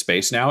Mechanicus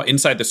space now.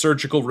 Inside the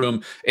surgical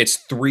room, it's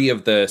 3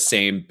 of the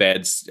same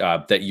beds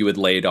that you had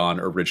laid on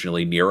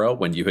originally, Nero,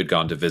 when you had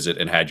gone to visit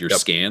and had your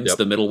scans.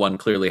 The middle one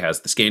clearly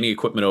has the scanning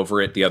equipment over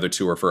it. The other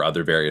 2 are for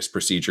other various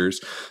procedures.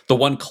 The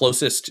one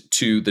closest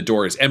to the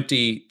door is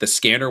empty. The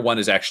scanner one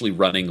is actually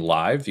running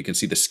live. You can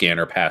see the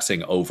scanner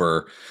passing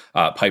over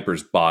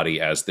Piper's body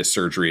as this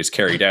surgery is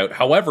carried out.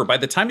 However, by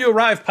the time you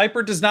arrive,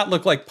 Piper does not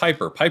look like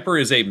Piper. Piper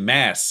is a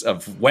mass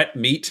of wet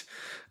meat,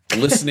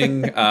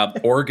 glistening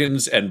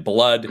organs and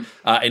blood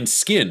and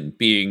skin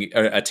being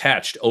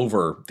attached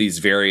over these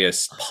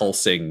various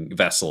pulsing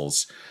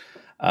vessels.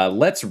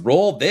 Let's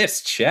roll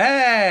this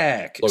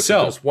check. Look,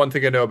 so there's one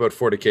thing I know about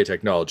 40K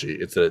technology.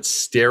 It's that it's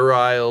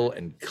sterile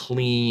and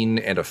clean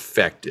and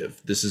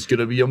effective. This is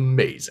going to be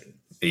amazing.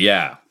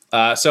 Yeah.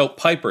 So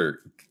Piper,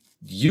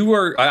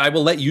 I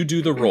will let you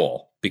do the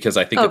roll because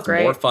I think it's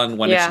more fun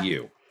when it's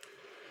you.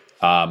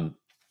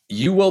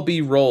 You will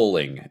be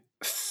rolling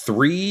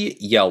 3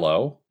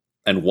 yellow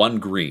and 1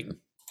 green.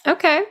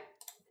 Okay.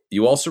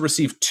 You also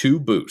receive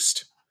 2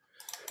 boost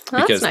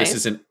because this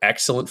is an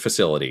excellent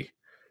facility.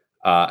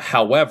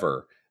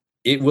 However,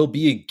 it will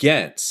be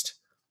against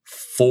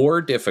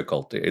 4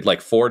 difficulty.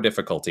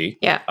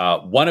 Yeah.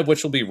 One of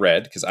which will be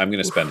red because I'm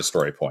going to spend a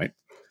story point.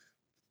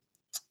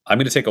 I'm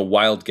going to take a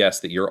wild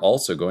guess that you're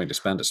also going to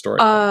spend a story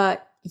point.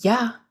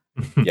 Yeah.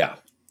 Yeah.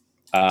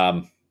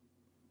 I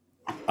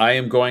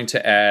am going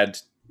to add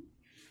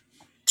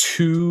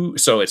 2.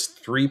 So it's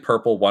 3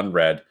 purple, 1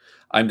 red.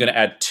 I'm going to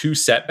add 2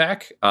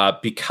 setback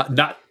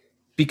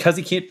because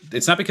he can't.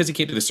 It's not because he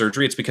can't do the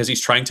surgery. It's because he's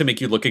trying to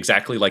make you look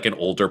exactly like an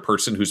older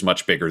person who's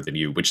much bigger than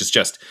you, which is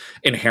just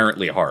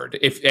inherently hard.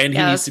 He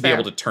needs to be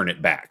able to turn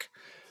it back.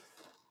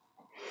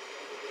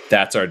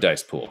 That's our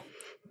dice pool.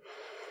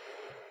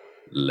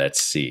 Let's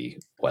see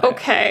what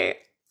happens.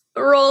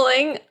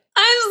 Rolling.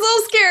 I'm so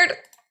scared.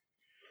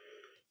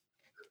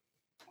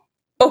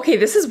 Okay,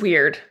 this is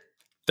weird.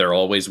 They're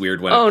always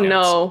weird when it counts.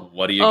 No.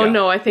 What do you got? Oh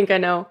no, I think I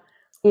know.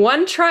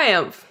 1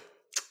 triumph,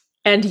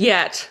 and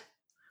yet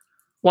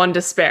 1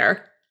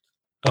 despair.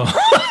 Oh.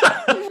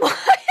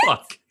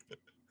 Fuck.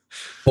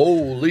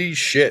 Holy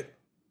shit.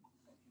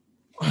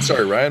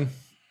 Sorry, Ryan.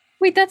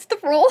 Wait, that's the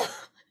roll?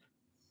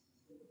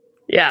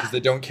 Yeah. Because they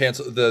don't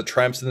cancel. The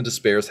triumphs and the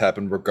despairs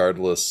happen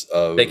regardless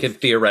of... They can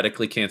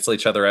theoretically cancel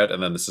each other out,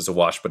 and then this is a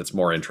wash, but it's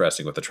more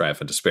interesting with the triumph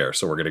and despair.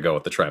 So we're going to go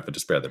with the triumph and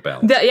despair that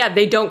balance.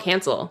 They don't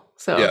cancel.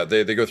 So yeah,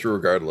 they go through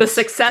regardless. The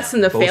success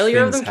and the Both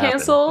failure of them things happen,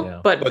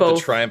 cancel, but both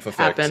the triumph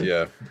effect, happen.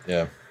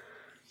 yeah.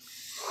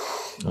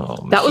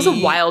 Oh, That was a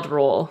wild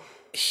roll.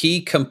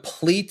 he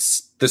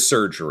completes the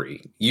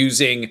surgery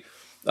using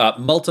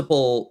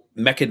multiple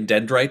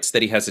mechadendrites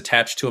that he has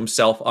attached to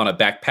himself on a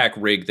backpack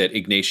rig that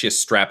Ignatius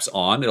straps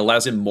on. It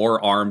allows him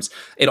more arms.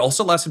 It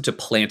also allows him to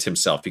plant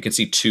himself. You can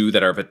see 2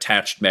 that are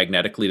attached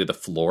magnetically to the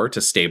floor to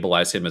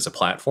stabilize him as a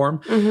platform.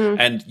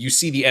 And you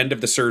see the end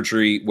of the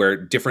surgery where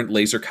different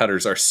laser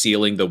cutters are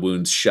sealing the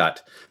wounds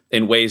shut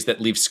in ways that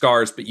leave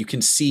scars, but you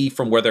can see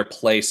from where they're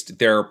placed,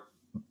 they're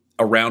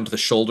around the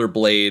shoulder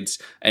blades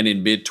and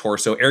in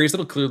mid-torso, areas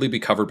that'll clearly be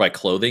covered by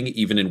clothing,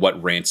 even in what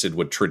Rancid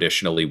would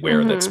traditionally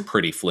wear that's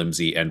pretty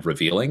flimsy and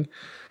revealing.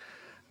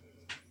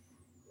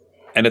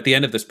 And at the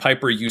end of this,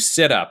 Piper, you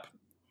sit up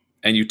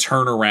and you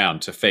turn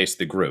around to face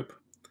the group.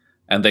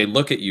 And they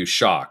look at you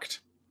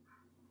shocked.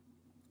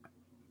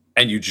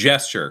 And you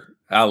gesture,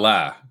 a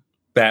la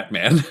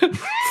Batman,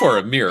 for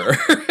a mirror.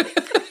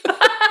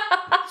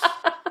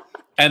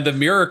 And the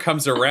mirror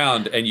comes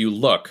around and you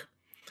look.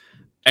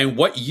 And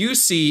what you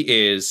see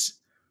is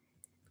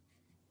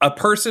a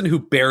person who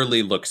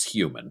barely looks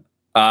human.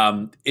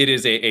 It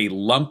is a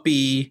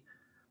lumpy...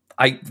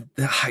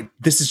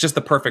 this is just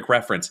the perfect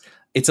reference.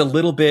 It's a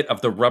little bit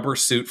of the rubber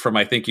suit from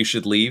I Think You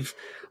Should Leave.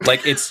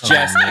 Like, it's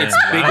just, it's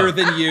bigger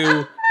than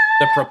you.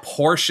 The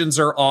proportions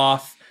are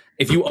off.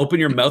 If you open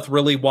your mouth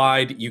really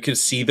wide, you can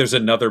see there's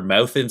another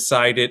mouth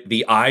inside it.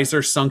 The eyes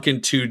are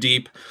sunken too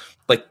deep.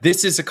 Like,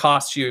 this is a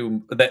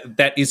costume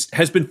that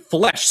has been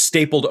flesh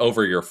stapled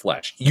over your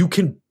flesh. You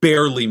can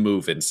barely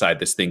move inside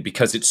this thing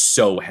because it's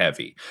so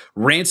heavy.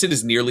 Rancid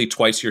is nearly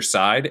twice your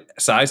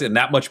size, and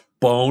that much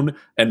bone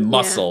and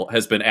muscle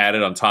has been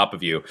added on top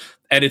of you.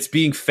 And it's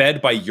being fed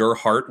by your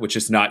heart, which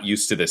is not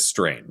used to this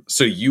strain.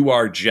 So you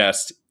are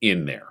just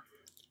in there.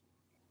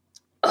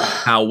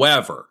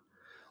 However,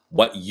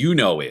 what you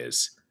know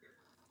is,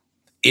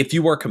 if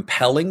you are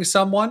compelling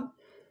someone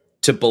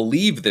to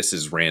believe this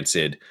is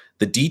Rancid,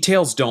 the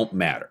details don't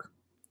matter.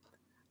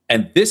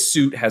 And this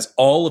suit has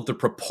all of the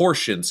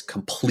proportions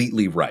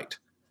completely right,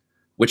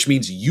 which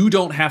means you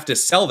don't have to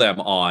sell them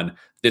on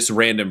this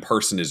random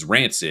person is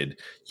Rancid.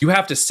 You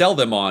have to sell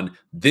them on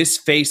this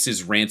face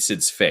is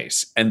Rancid's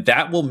face. And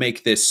that will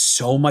make this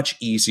so much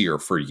easier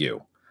for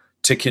you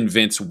to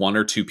convince 1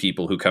 or 2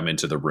 people who come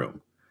into the room.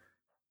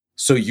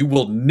 So you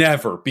will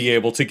never be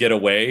able to get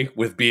away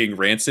with being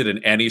Rancid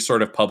in any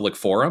sort of public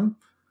forum.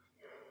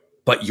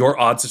 But your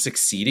odds of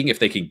succeeding if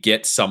they can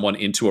get someone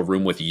into a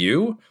room with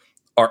you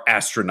are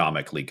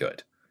astronomically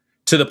good.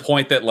 To the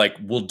point that, like,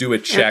 we'll do a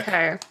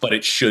check, but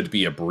it should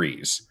be a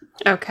breeze.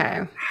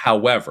 Okay.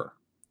 However,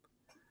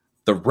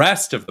 the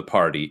rest of the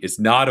party is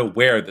not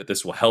aware that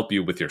this will help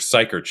you with your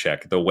psycher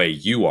check the way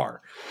you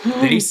are.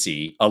 They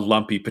see a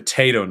lumpy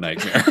potato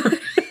nightmare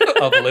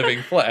of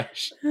living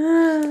flesh.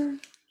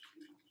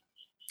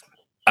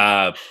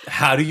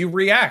 How do you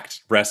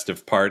react, rest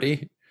of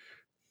party?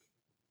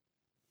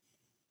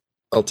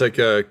 I'll take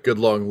a good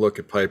long look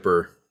at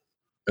Piper,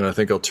 and I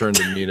think I'll turn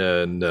to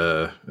Mina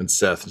and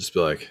Seth and just be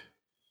like,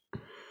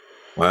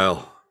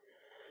 well,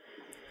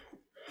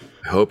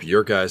 I hope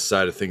your guys'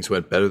 side of things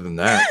went better than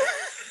that.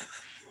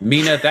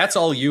 Mina, that's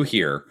all you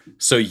hear.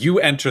 So you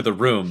enter the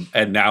room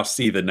and now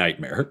see the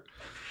nightmare.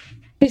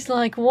 He's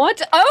like,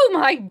 what? Oh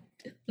my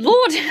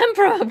Lord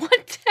Emperor,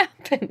 what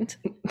happened?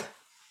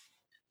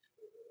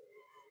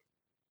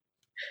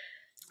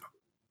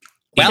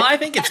 Well, I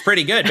think it's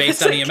pretty good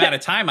based on the amount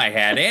of time I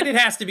had, and it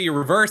has to be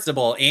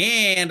reversible,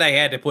 and I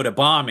had to put a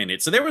bomb in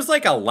it. So there was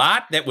like a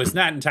lot that was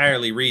not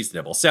entirely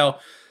reasonable. So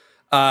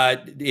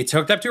it's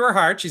hooked up to her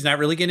heart. She's not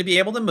really going to be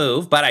able to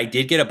move, but I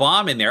did get a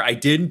bomb in there. I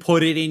didn't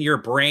put it in your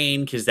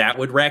brain because that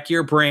would wreck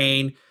your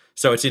brain.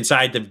 So it's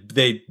inside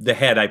the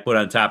head I put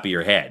on top of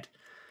your head.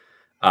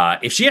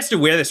 If she has to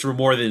wear this for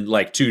more than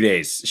like 2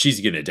 days,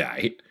 she's going to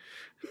die.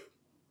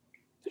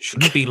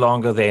 Shouldn't be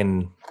longer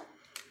than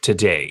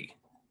today.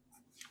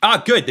 Ah,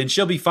 good. Then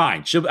she'll be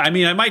fine. I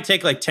might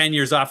take like 10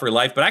 years off her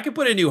life, but I could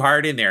put a new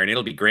heart in there and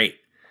it'll be great.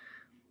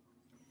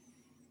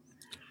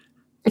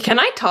 Can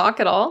I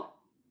talk at all?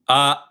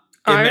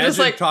 Imagine just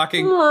like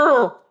talking.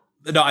 No,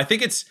 I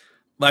think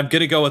I'm going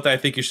to go with I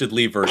Think You Should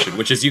Leave version,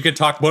 which is you can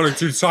talk more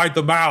inside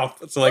the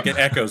mouth. So like it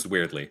echoes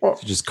weirdly.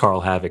 It's just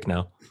Carl Havoc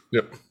now.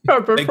 Yep.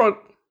 But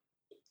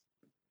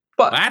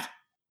What?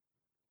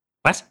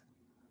 What?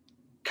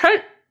 10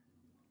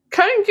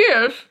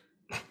 years?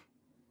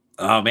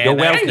 Oh, man. You're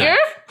that's welcome. not-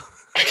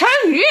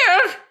 10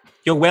 years?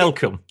 You're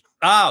welcome.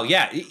 Oh,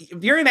 yeah.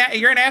 You're an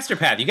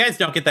astropath. You guys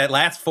don't get that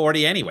last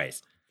 40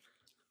 anyways.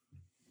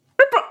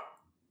 What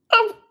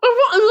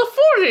is a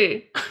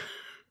 40?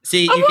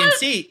 See, you can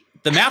see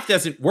the mouth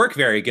doesn't work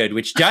very good,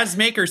 which does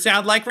make her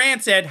sound like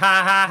Rancid.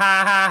 Ha, ha,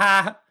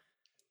 ha,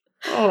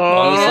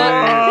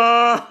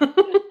 ha, ha.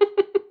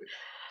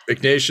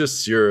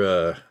 Ignatius,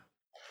 you're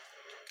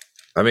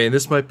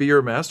this might be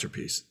your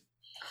masterpiece.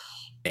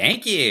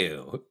 Thank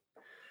you.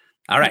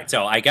 All right,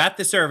 so I got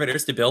the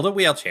servitors to build a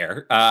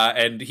wheelchair,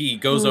 And he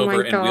goes Oh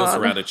over my and wheels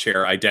God. around a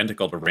chair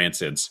identical to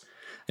Rancid's.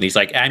 and he's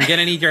like, I'm going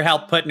to need your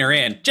help putting her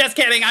in. Just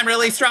kidding, I'm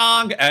really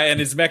strong. And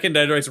his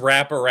mechadendroids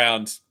wrap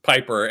around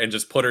Piper and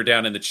just put her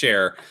down in the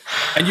chair.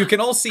 And you can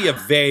all see a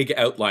vague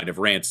outline of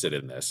Rancid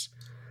in this.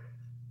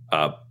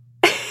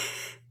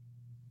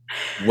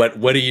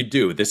 What do you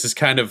do? This is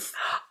kind of.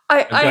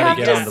 I have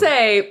to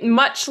say,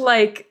 much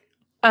like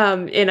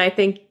in I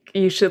Think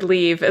You Should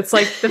Leave, it's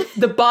like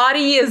the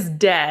body is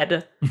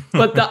dead,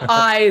 but the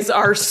eyes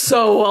are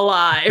so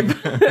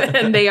alive,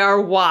 and they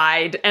are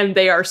wide, and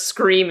they are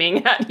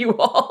screaming at you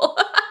all.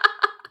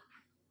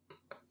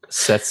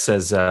 Seth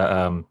says,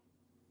 I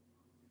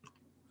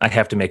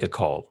have to make a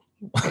call.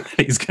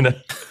 He needs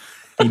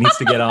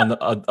to get on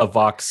a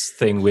Vox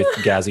thing with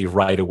Ghazi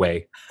right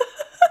away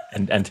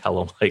and tell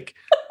him, like,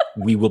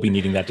 we will be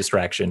needing that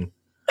distraction.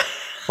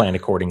 Plan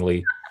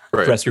accordingly.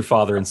 Right. Dress your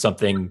father in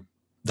something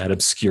that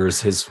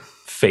obscures his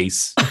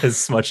face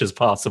as much as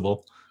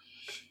possible.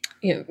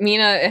 Yeah,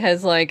 Mina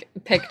has like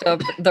picked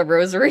up the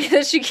rosary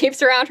that she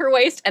keeps around her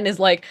waist and is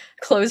like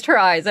closed her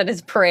eyes and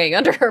is praying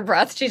under her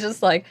breath. She's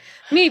just like,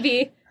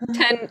 maybe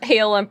 10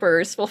 Hail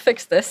Emperors will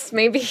fix this.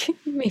 Maybe.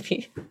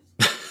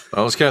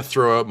 I'll just kind of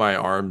throw out my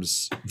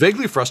arms,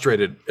 vaguely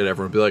frustrated at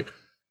everyone, be like,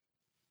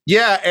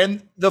 yeah,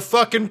 and the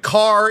fucking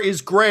car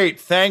is great.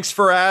 Thanks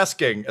for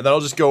asking. And then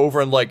I'll just go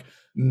over and like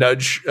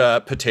nudge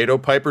Potato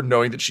Piper,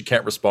 knowing that she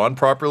can't respond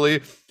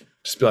properly.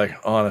 Just be like,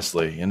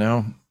 honestly, you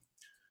know, I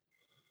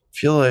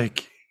feel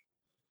like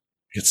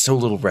it's so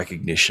little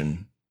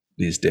recognition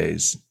these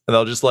days. And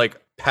I'll just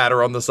like pat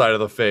her on the side of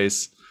the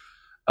face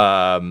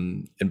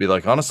and be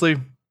like, honestly,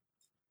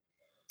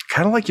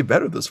 kind of like you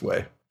better this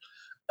way.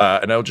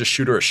 And I'll just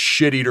shoot her a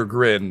shit-eater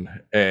grin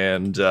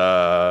and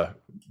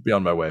be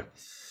on my way.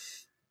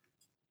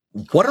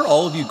 What are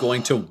all of you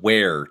going to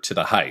wear to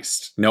the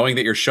heist, knowing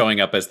that you're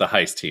showing up as the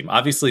heist team?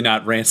 Obviously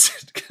not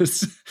Rancid,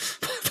 because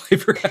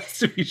Piper has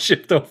to be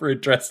shipped over and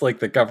dressed like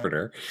the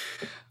governor.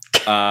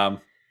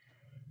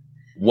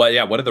 What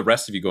are the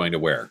rest of you going to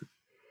wear?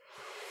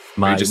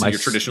 Are you just in your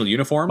traditional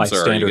uniforms,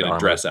 or are you going to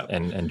dress up?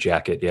 And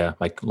jacket, yeah.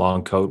 My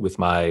long coat with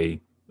my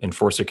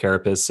Enforcer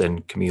carapace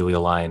and Camellia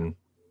Line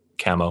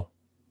camo.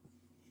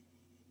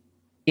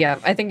 Yeah,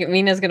 I think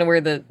Mina's going to wear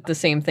the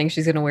same thing.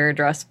 She's going to wear a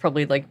dress,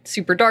 probably like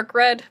super dark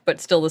red,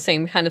 but still the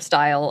same kind of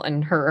style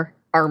and her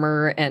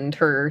armor and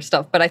her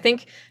stuff. But I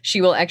think she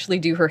will actually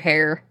do her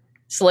hair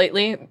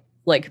slightly,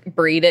 like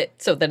braid it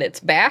so that it's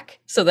back,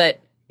 so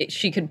that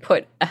she could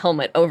put a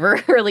helmet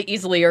over really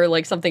easily, or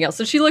like something else.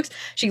 So she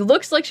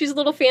looks like she's a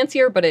little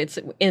fancier, but it's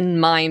in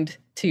mind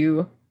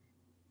to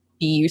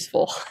be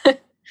useful.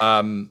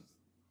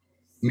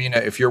 Mina,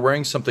 if you're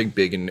wearing something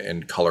big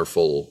and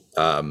colorful,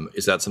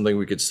 is that something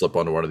we could slip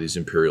onto one of these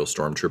Imperial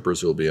Stormtroopers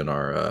who will be in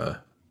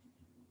our...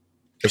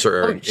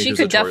 she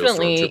could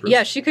definitely...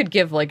 Yeah, she could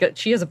give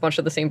she has a bunch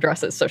of the same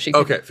dresses, so she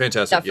could okay,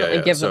 fantastic.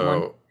 Definitely give them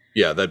one.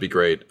 Yeah, that'd be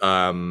great.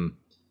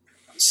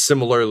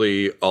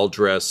 Similarly, I'll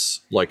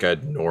dress like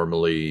I'd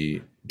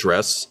normally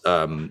dress,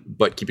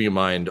 but keeping in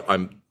mind,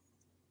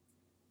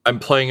 I'm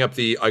playing up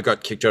the I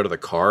got kicked out of the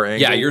car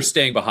angle. Yeah, you're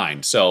staying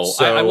behind. So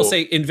I will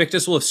say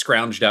Invictus will have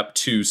scrounged up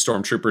 2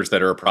 stormtroopers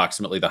that are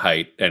approximately the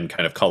height and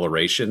kind of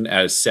coloration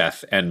as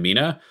Seth and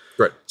Mina.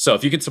 Right. So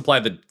if you could supply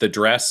the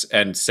dress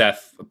and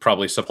Seth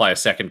probably supply a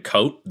second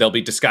coat, they'll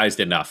be disguised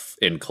enough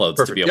in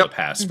clothes to be able to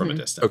pass from a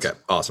distance. Okay,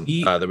 awesome. Then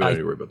we don't need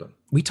to worry about that.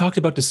 We talked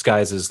about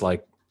disguises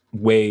like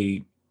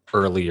way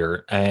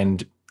earlier,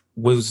 and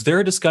was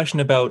there a discussion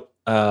about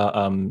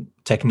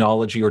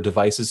technology or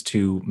devices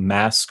to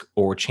mask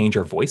or change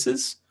our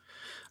voices?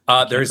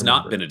 There has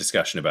not been a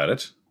discussion about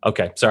it.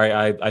 Okay, sorry,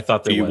 I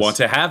thought there was. Do you want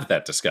to have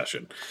that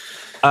discussion?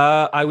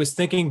 I was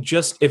thinking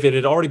just if it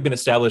had already been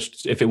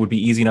established, if it would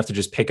be easy enough to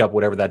just pick up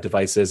whatever that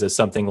device is as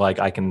something like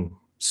I can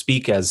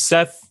speak as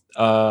Seth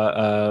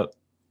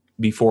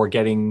before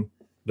doing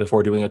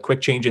a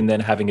quick change, and then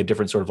having a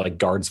different sort of like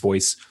guard's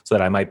voice so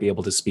that I might be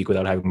able to speak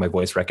without having my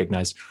voice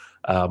recognized.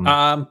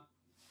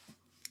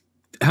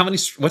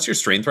 What's your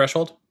strain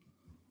threshold?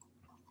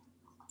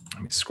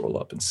 Let me scroll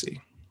up and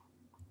see.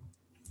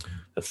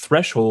 The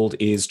threshold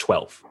is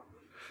 12.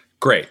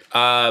 Great.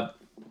 I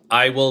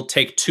will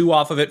take 2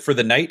 off of it for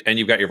the night, and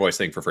you've got your voice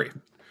thing for free.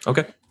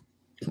 Okay.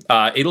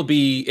 It'll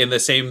be in the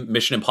same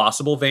Mission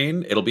Impossible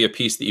vein. It'll be a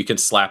piece that you can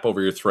slap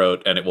over your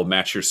throat, and it will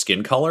match your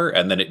skin color,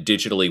 and then it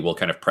digitally will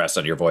kind of press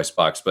on your voice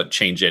box, but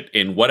change it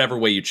in whatever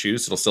way you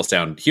choose. It'll still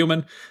sound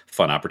human.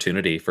 Fun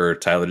opportunity for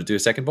Tyler to do a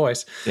second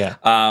voice. Yeah.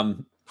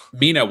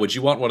 Mina, would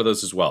you want one of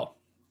those as well?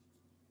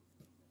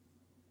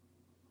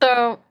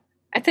 So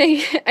I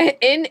think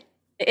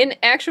in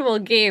actual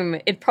game,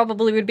 it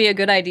probably would be a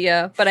good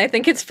idea, but I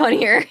think it's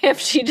funnier if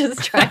she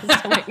just tries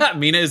to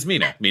Mina is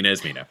Mina. Mina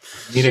is Mina.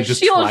 Mina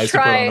just tries to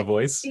put on a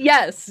voice?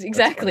 Yes,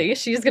 exactly.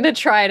 She's going to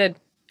try to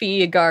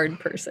be a guard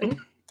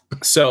person.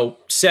 So,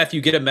 Seth,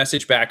 you get a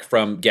message back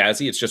from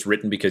Ghazi. It's just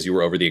written because you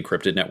were over the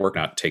encrypted network,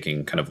 not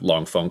taking kind of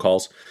long phone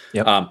calls.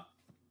 Yep.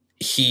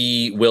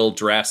 He will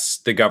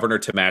dress the governor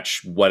to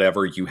match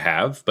whatever you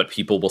have, but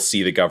people will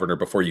see the governor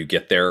before you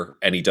get there,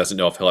 and he doesn't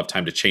know if he'll have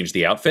time to change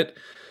the outfit.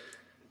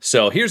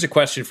 So here's a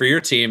question for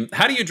your team.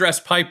 How do you dress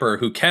Piper,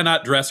 who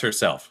cannot dress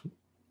herself?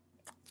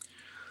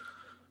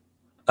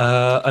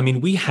 I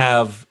mean, we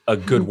have a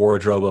good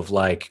wardrobe of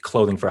like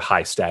clothing for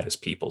high status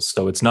people,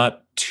 so it's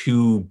not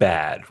too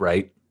bad,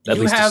 right? At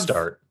least to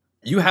start.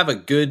 you have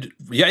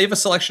you have a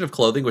selection of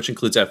clothing, which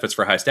includes outfits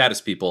for high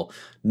status people.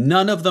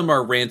 None of them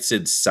are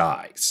Rancid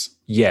size.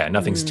 Yeah,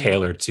 nothing's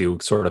tailored to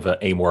sort of an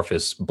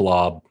amorphous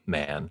blob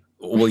man.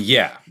 Well,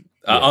 yeah.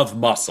 Of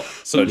muscle,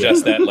 so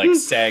just that like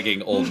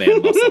sagging old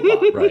man muscle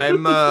blob. Right.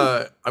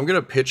 I'm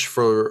gonna pitch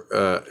for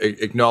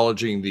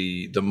acknowledging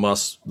the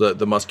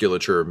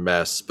musculature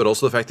mess, but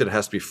also the fact that it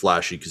has to be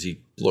flashy because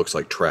he looks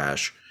like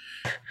trash.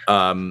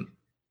 I'd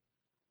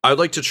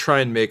like to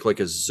try and make like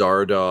a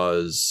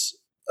Zardoz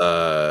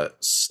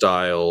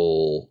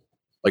style,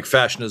 like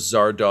fashion a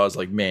Zardoz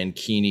like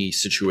mankini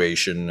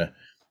situation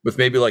with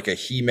maybe like a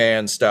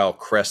He-Man style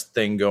crest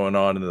thing going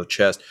on in the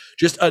chest.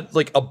 Just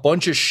like a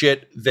bunch of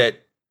shit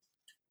that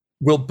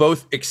will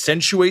both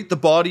accentuate the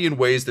body in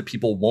ways that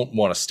people won't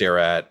want to stare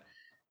at,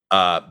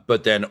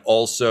 but then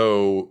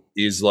also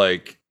is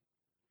like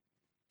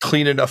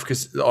clean enough.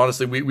 Because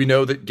honestly, we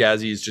know that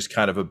Ghazi is just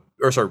kind of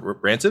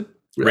Rancid?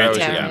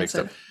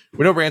 Rancid.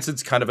 We know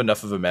Rancid's kind of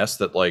enough of a mess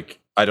that like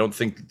I don't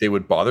think they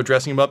would bother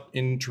dressing him up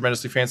in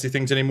tremendously fancy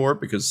things anymore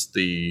because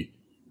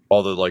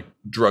all the like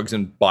drugs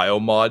and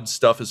biomod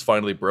stuff is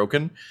finally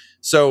broken.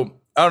 So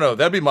I don't know.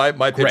 That'd be my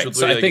pitch.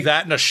 Would I think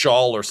that in a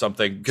shawl or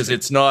something because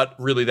it's not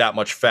really that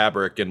much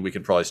fabric and we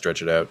can probably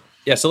stretch it out.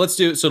 Yeah, so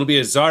it'll be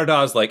a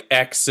Zardoz like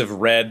X of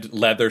red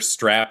leather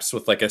straps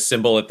with like a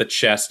symbol at the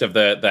chest of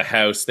the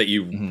house that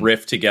you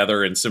riff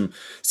together and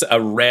a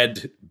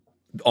red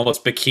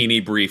almost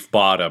bikini brief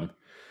bottom.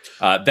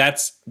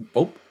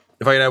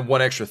 If I can add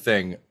one extra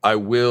thing, I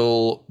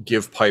will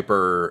give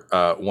Piper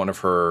one of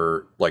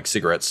her like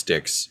cigarette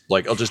sticks.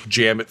 Like I'll just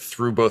jam it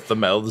through both the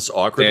mouths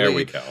awkwardly. There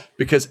we go.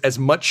 Because as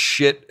much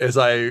shit as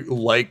I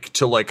like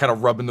to like kind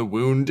of rub in the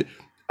wound,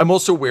 I'm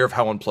also aware of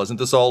how unpleasant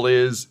this all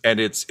is,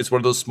 and it's one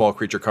of those small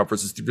creature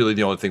comforts. It's really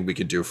the only thing we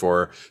can do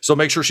for her. So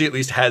make sure she at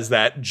least has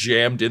that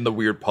jammed in the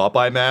weird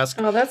Popeye mask.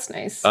 Oh, that's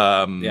nice.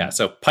 Yeah.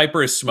 So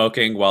Piper is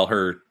smoking while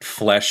her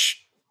flesh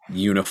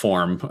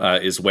uniform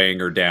is weighing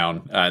her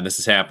down, and this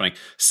is happening.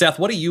 Seth,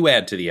 what do you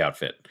add to the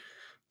outfit?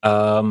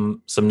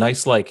 Some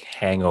nice like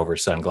hangover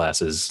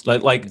sunglasses,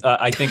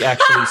 I think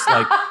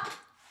actually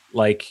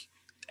like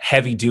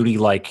heavy duty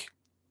like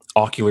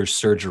ocular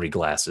surgery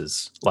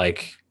glasses,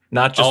 like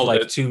not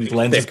just two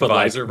lenses, but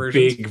like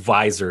versions? Big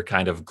visor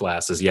kind of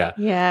glasses. Yeah.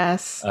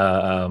 Yes.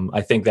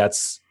 I think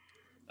that's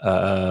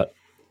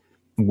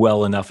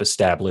well enough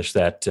established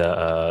that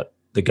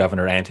the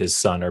governor and his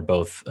son are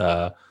both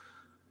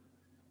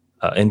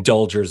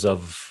indulgers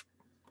of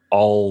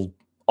all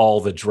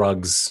the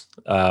drugs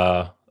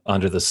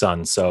under the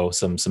sun. So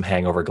some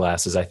hangover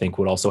glasses, I think,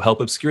 would also help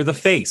obscure the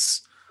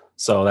face.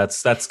 So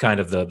that's kind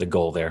of the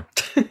goal there.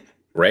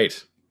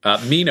 Great.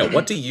 Mina,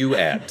 what do you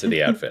add to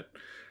the outfit?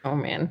 Oh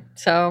man.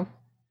 So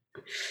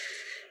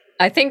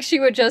I think she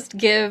would just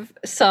give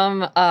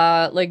some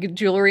like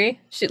jewelry,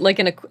 like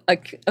an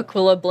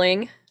Aquila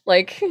bling,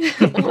 like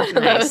one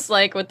of those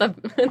like with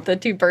the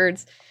two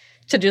birds.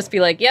 To just be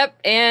like, yep,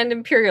 and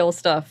Imperial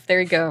stuff.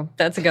 There you go.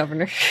 That's a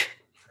governor.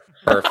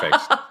 Perfect.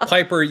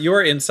 Piper,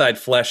 you're inside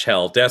flesh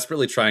hell,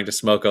 desperately trying to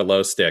smoke a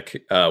low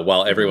stick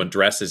while everyone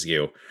dresses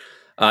you.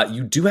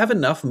 You do have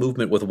enough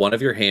movement with one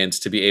of your hands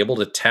to be able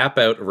to tap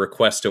out a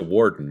request to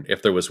Warden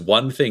if there was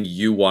one thing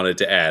you wanted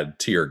to add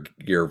to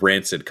your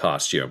Rancid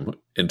costume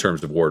in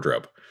terms of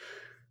wardrobe.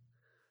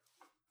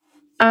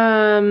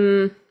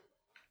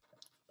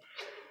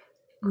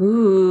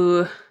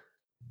 Ooh.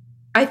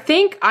 I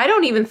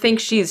don't even think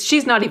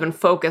she's not even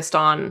focused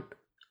on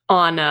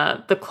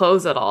the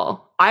clothes at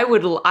all. I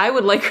would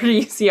like her to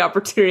use the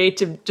opportunity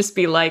to just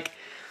be like,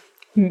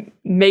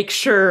 make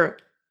sure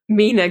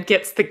Mina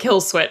gets the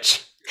kill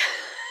switch.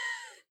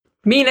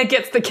 Mina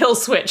gets the kill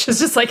switch.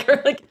 It's just like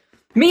her like,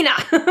 Mina.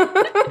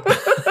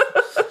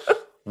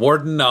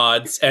 Warden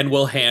nods and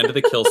will hand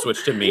the kill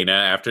switch to Mina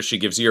after she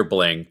gives you your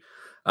bling.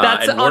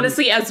 That's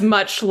honestly as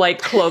much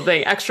like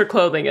extra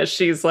clothing as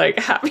she's like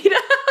happy to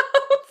have.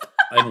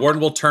 And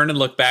Warden will turn and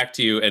look back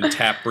to you and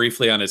tap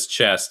briefly on his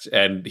chest,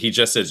 and he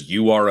just says,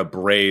 "You are a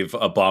brave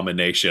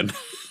abomination."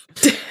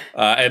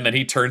 And then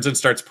he turns and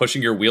starts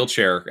pushing your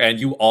wheelchair,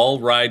 and you all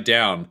ride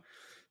down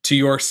to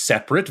your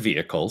separate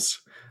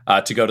vehicles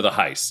to go to the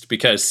heist.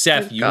 Because,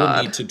 Seth, you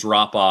will need to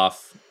drop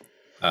off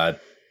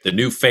the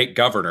new fake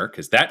governor,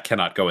 because that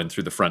cannot go in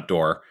through the front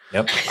door,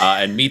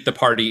 and meet the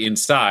party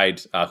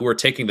inside who are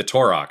taking the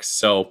Taurox.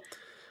 So,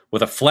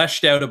 with a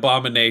fleshed-out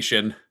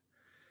abomination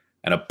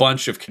and a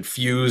bunch of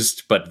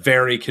confused but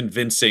very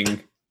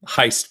convincing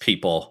heist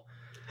people,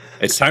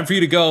 it's time for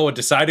you to go and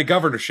decide a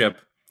governorship,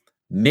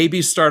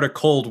 maybe start a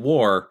Cold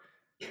War,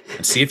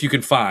 and see if you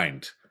can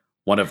find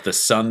one of the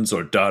sons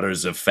or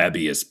daughters of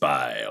Fabius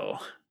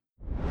Bile.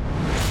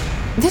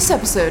 This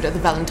episode of the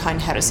Valentine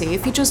Heresy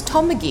features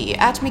Tom McGee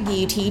at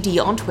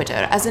McGeeTD on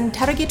Twitter as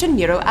Interrogator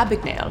Nero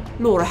Abignale,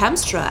 Laura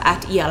Hamstra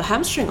at EL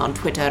Hamstring on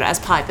Twitter as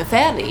Piper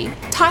Fairley,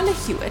 Tyler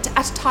Hewitt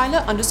at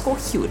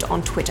Tyler_Hewitt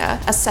on Twitter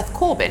as Seth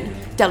Corbin,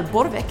 Del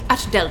Borvik at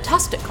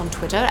Deltastic on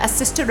Twitter as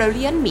Sister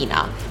Rowley and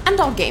Mina, and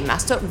our Game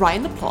Master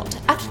Ryan LaPlante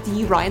at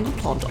the Ryan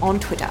LaPlante on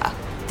Twitter.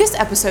 This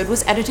episode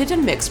was edited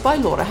and mixed by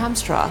Laura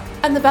Hamstra,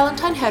 and the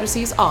Valentine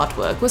Heresy's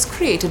artwork was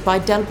created by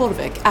Del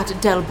Borovic at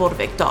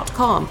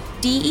delborovic.com,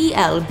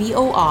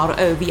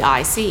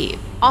 DELBOROVIC.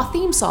 Our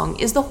theme song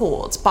is The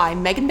Hordes by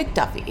Megan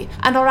McDuffie,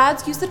 and our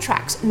ads use the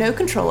tracks No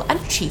Control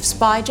and Chiefs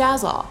by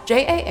Jazzar,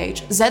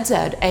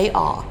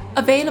 JAHZZAR,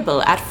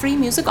 available at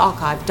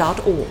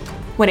freemusicarchive.org.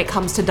 When it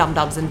comes to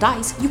Dum-Dums and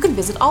Dice, you can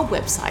visit our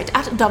website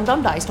at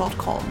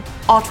dumdumdice.com.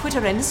 Our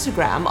Twitter and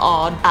Instagram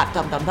are at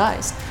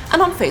dumdumdice, and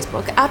on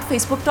Facebook at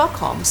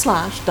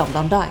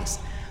facebook.com/dumdumdice.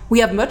 We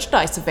have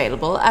merchandise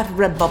available at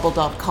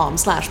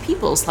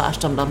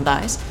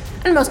redbubble.com/people/dumdumdice.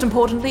 And most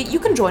importantly, you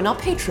can join our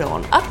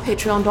Patreon at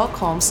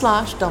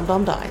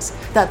patreon.com/dumdumdice.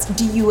 That's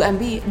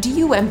DUMBDICE.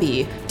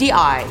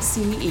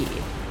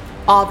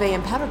 Ave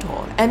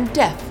Imperator, and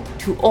death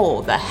to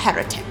all the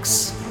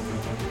heretics.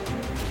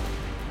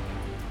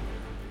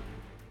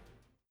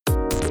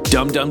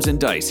 Dum-Dums and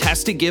Dice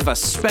has to give a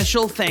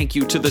special thank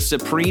you to the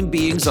supreme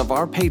beings of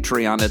our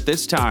Patreon at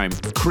this time: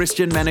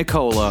 Christian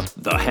Menicola,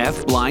 the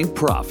Half-Blind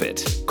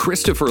Prophet,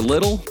 Christopher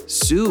Little,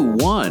 Sue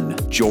One,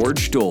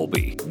 George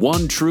Dolby,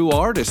 One True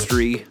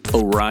Artistry,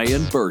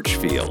 Orion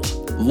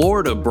Birchfield,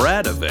 Lord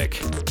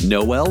Abradovic,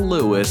 Noel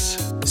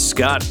Lewis,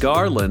 Scott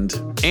Garland,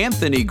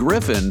 Anthony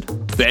Griffin,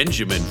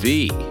 Benjamin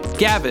V,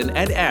 Gavin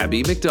and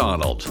Abby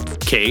McDonald,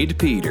 Cade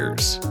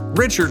Peters,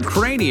 Richard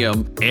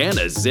Cranium,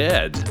 Anna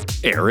Zed,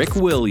 Eric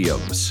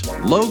Williams,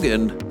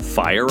 Logan,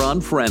 Fire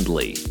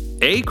Unfriendly,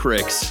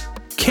 Acrix,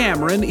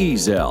 Cameron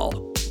Ezel,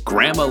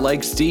 Grandma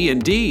Likes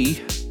D&D,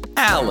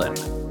 Alan,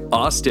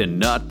 Austin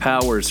Nut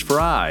Powers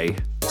Fry,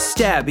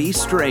 Stabby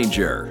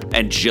Stranger,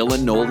 and Jill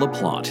and Noel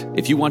LaPlante.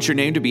 If you want your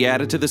name to be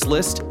added to this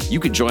list,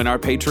 you can join our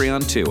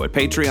Patreon too at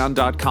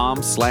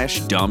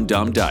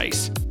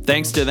patreon.com/dumdumdice.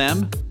 Thanks to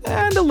them,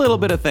 and a little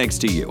bit of thanks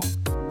to you.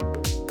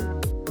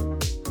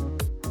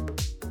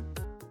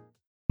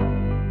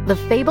 The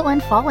Fable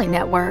and Folly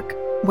Network,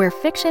 where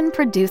fiction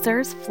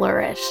producers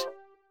flourish.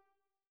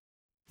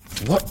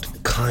 What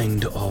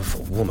kind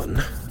of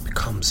woman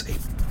becomes a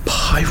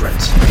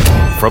pirate?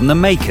 From the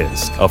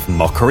makers of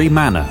Mockery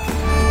Manor.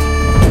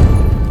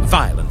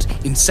 Violent,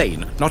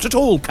 insane, not at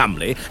all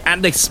comely,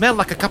 and they smell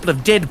like a couple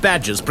of dead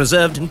badgers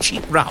preserved in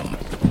cheap rum.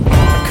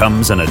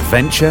 Comes an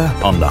adventure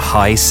on the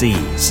high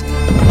seas.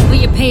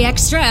 Will you pay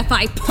extra if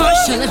I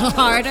push a little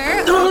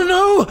harder?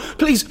 No,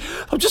 please.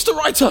 I'm just a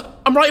writer.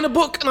 I'm writing a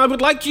book and I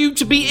would like you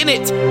to be in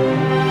it.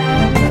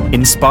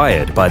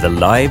 Inspired by the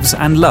lives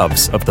and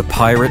loves of the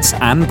pirates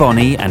Anne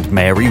Bonny and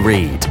Mary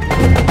Read.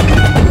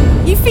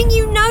 You think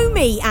you know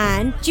me,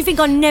 Anne? Do you think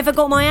I never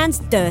got my hands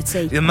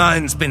dirty? Your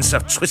mind's been so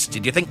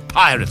twisted, you think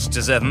pirates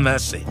deserve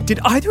mercy. Did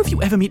either of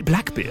you ever meet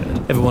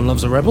Blackbeard? Everyone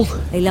loves a rebel.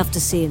 They love to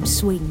see him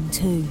swing,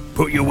 too.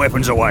 Put your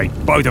weapons away,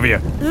 both of you.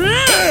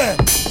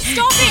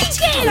 Stop it!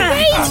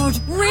 Read!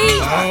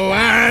 Read! Oh,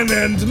 Anne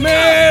and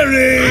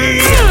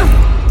Mary!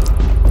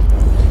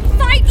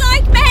 Fight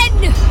like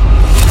men!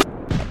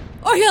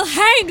 Or you'll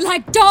hang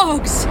like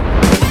dogs!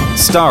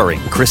 Starring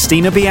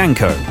Christina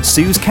Bianco,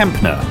 Suze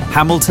Kempner,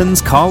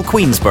 Hamilton's Carl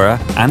Queensborough,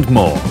 and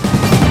more.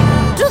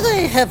 Do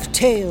they have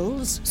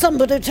tails?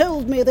 Somebody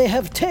told me they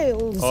have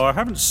tails. I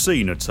haven't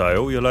seen a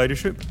tail, your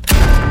ladyship.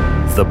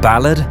 The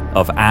Ballad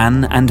of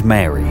Anne and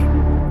Mary.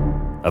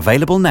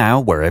 Available now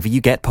wherever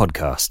you get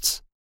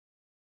podcasts.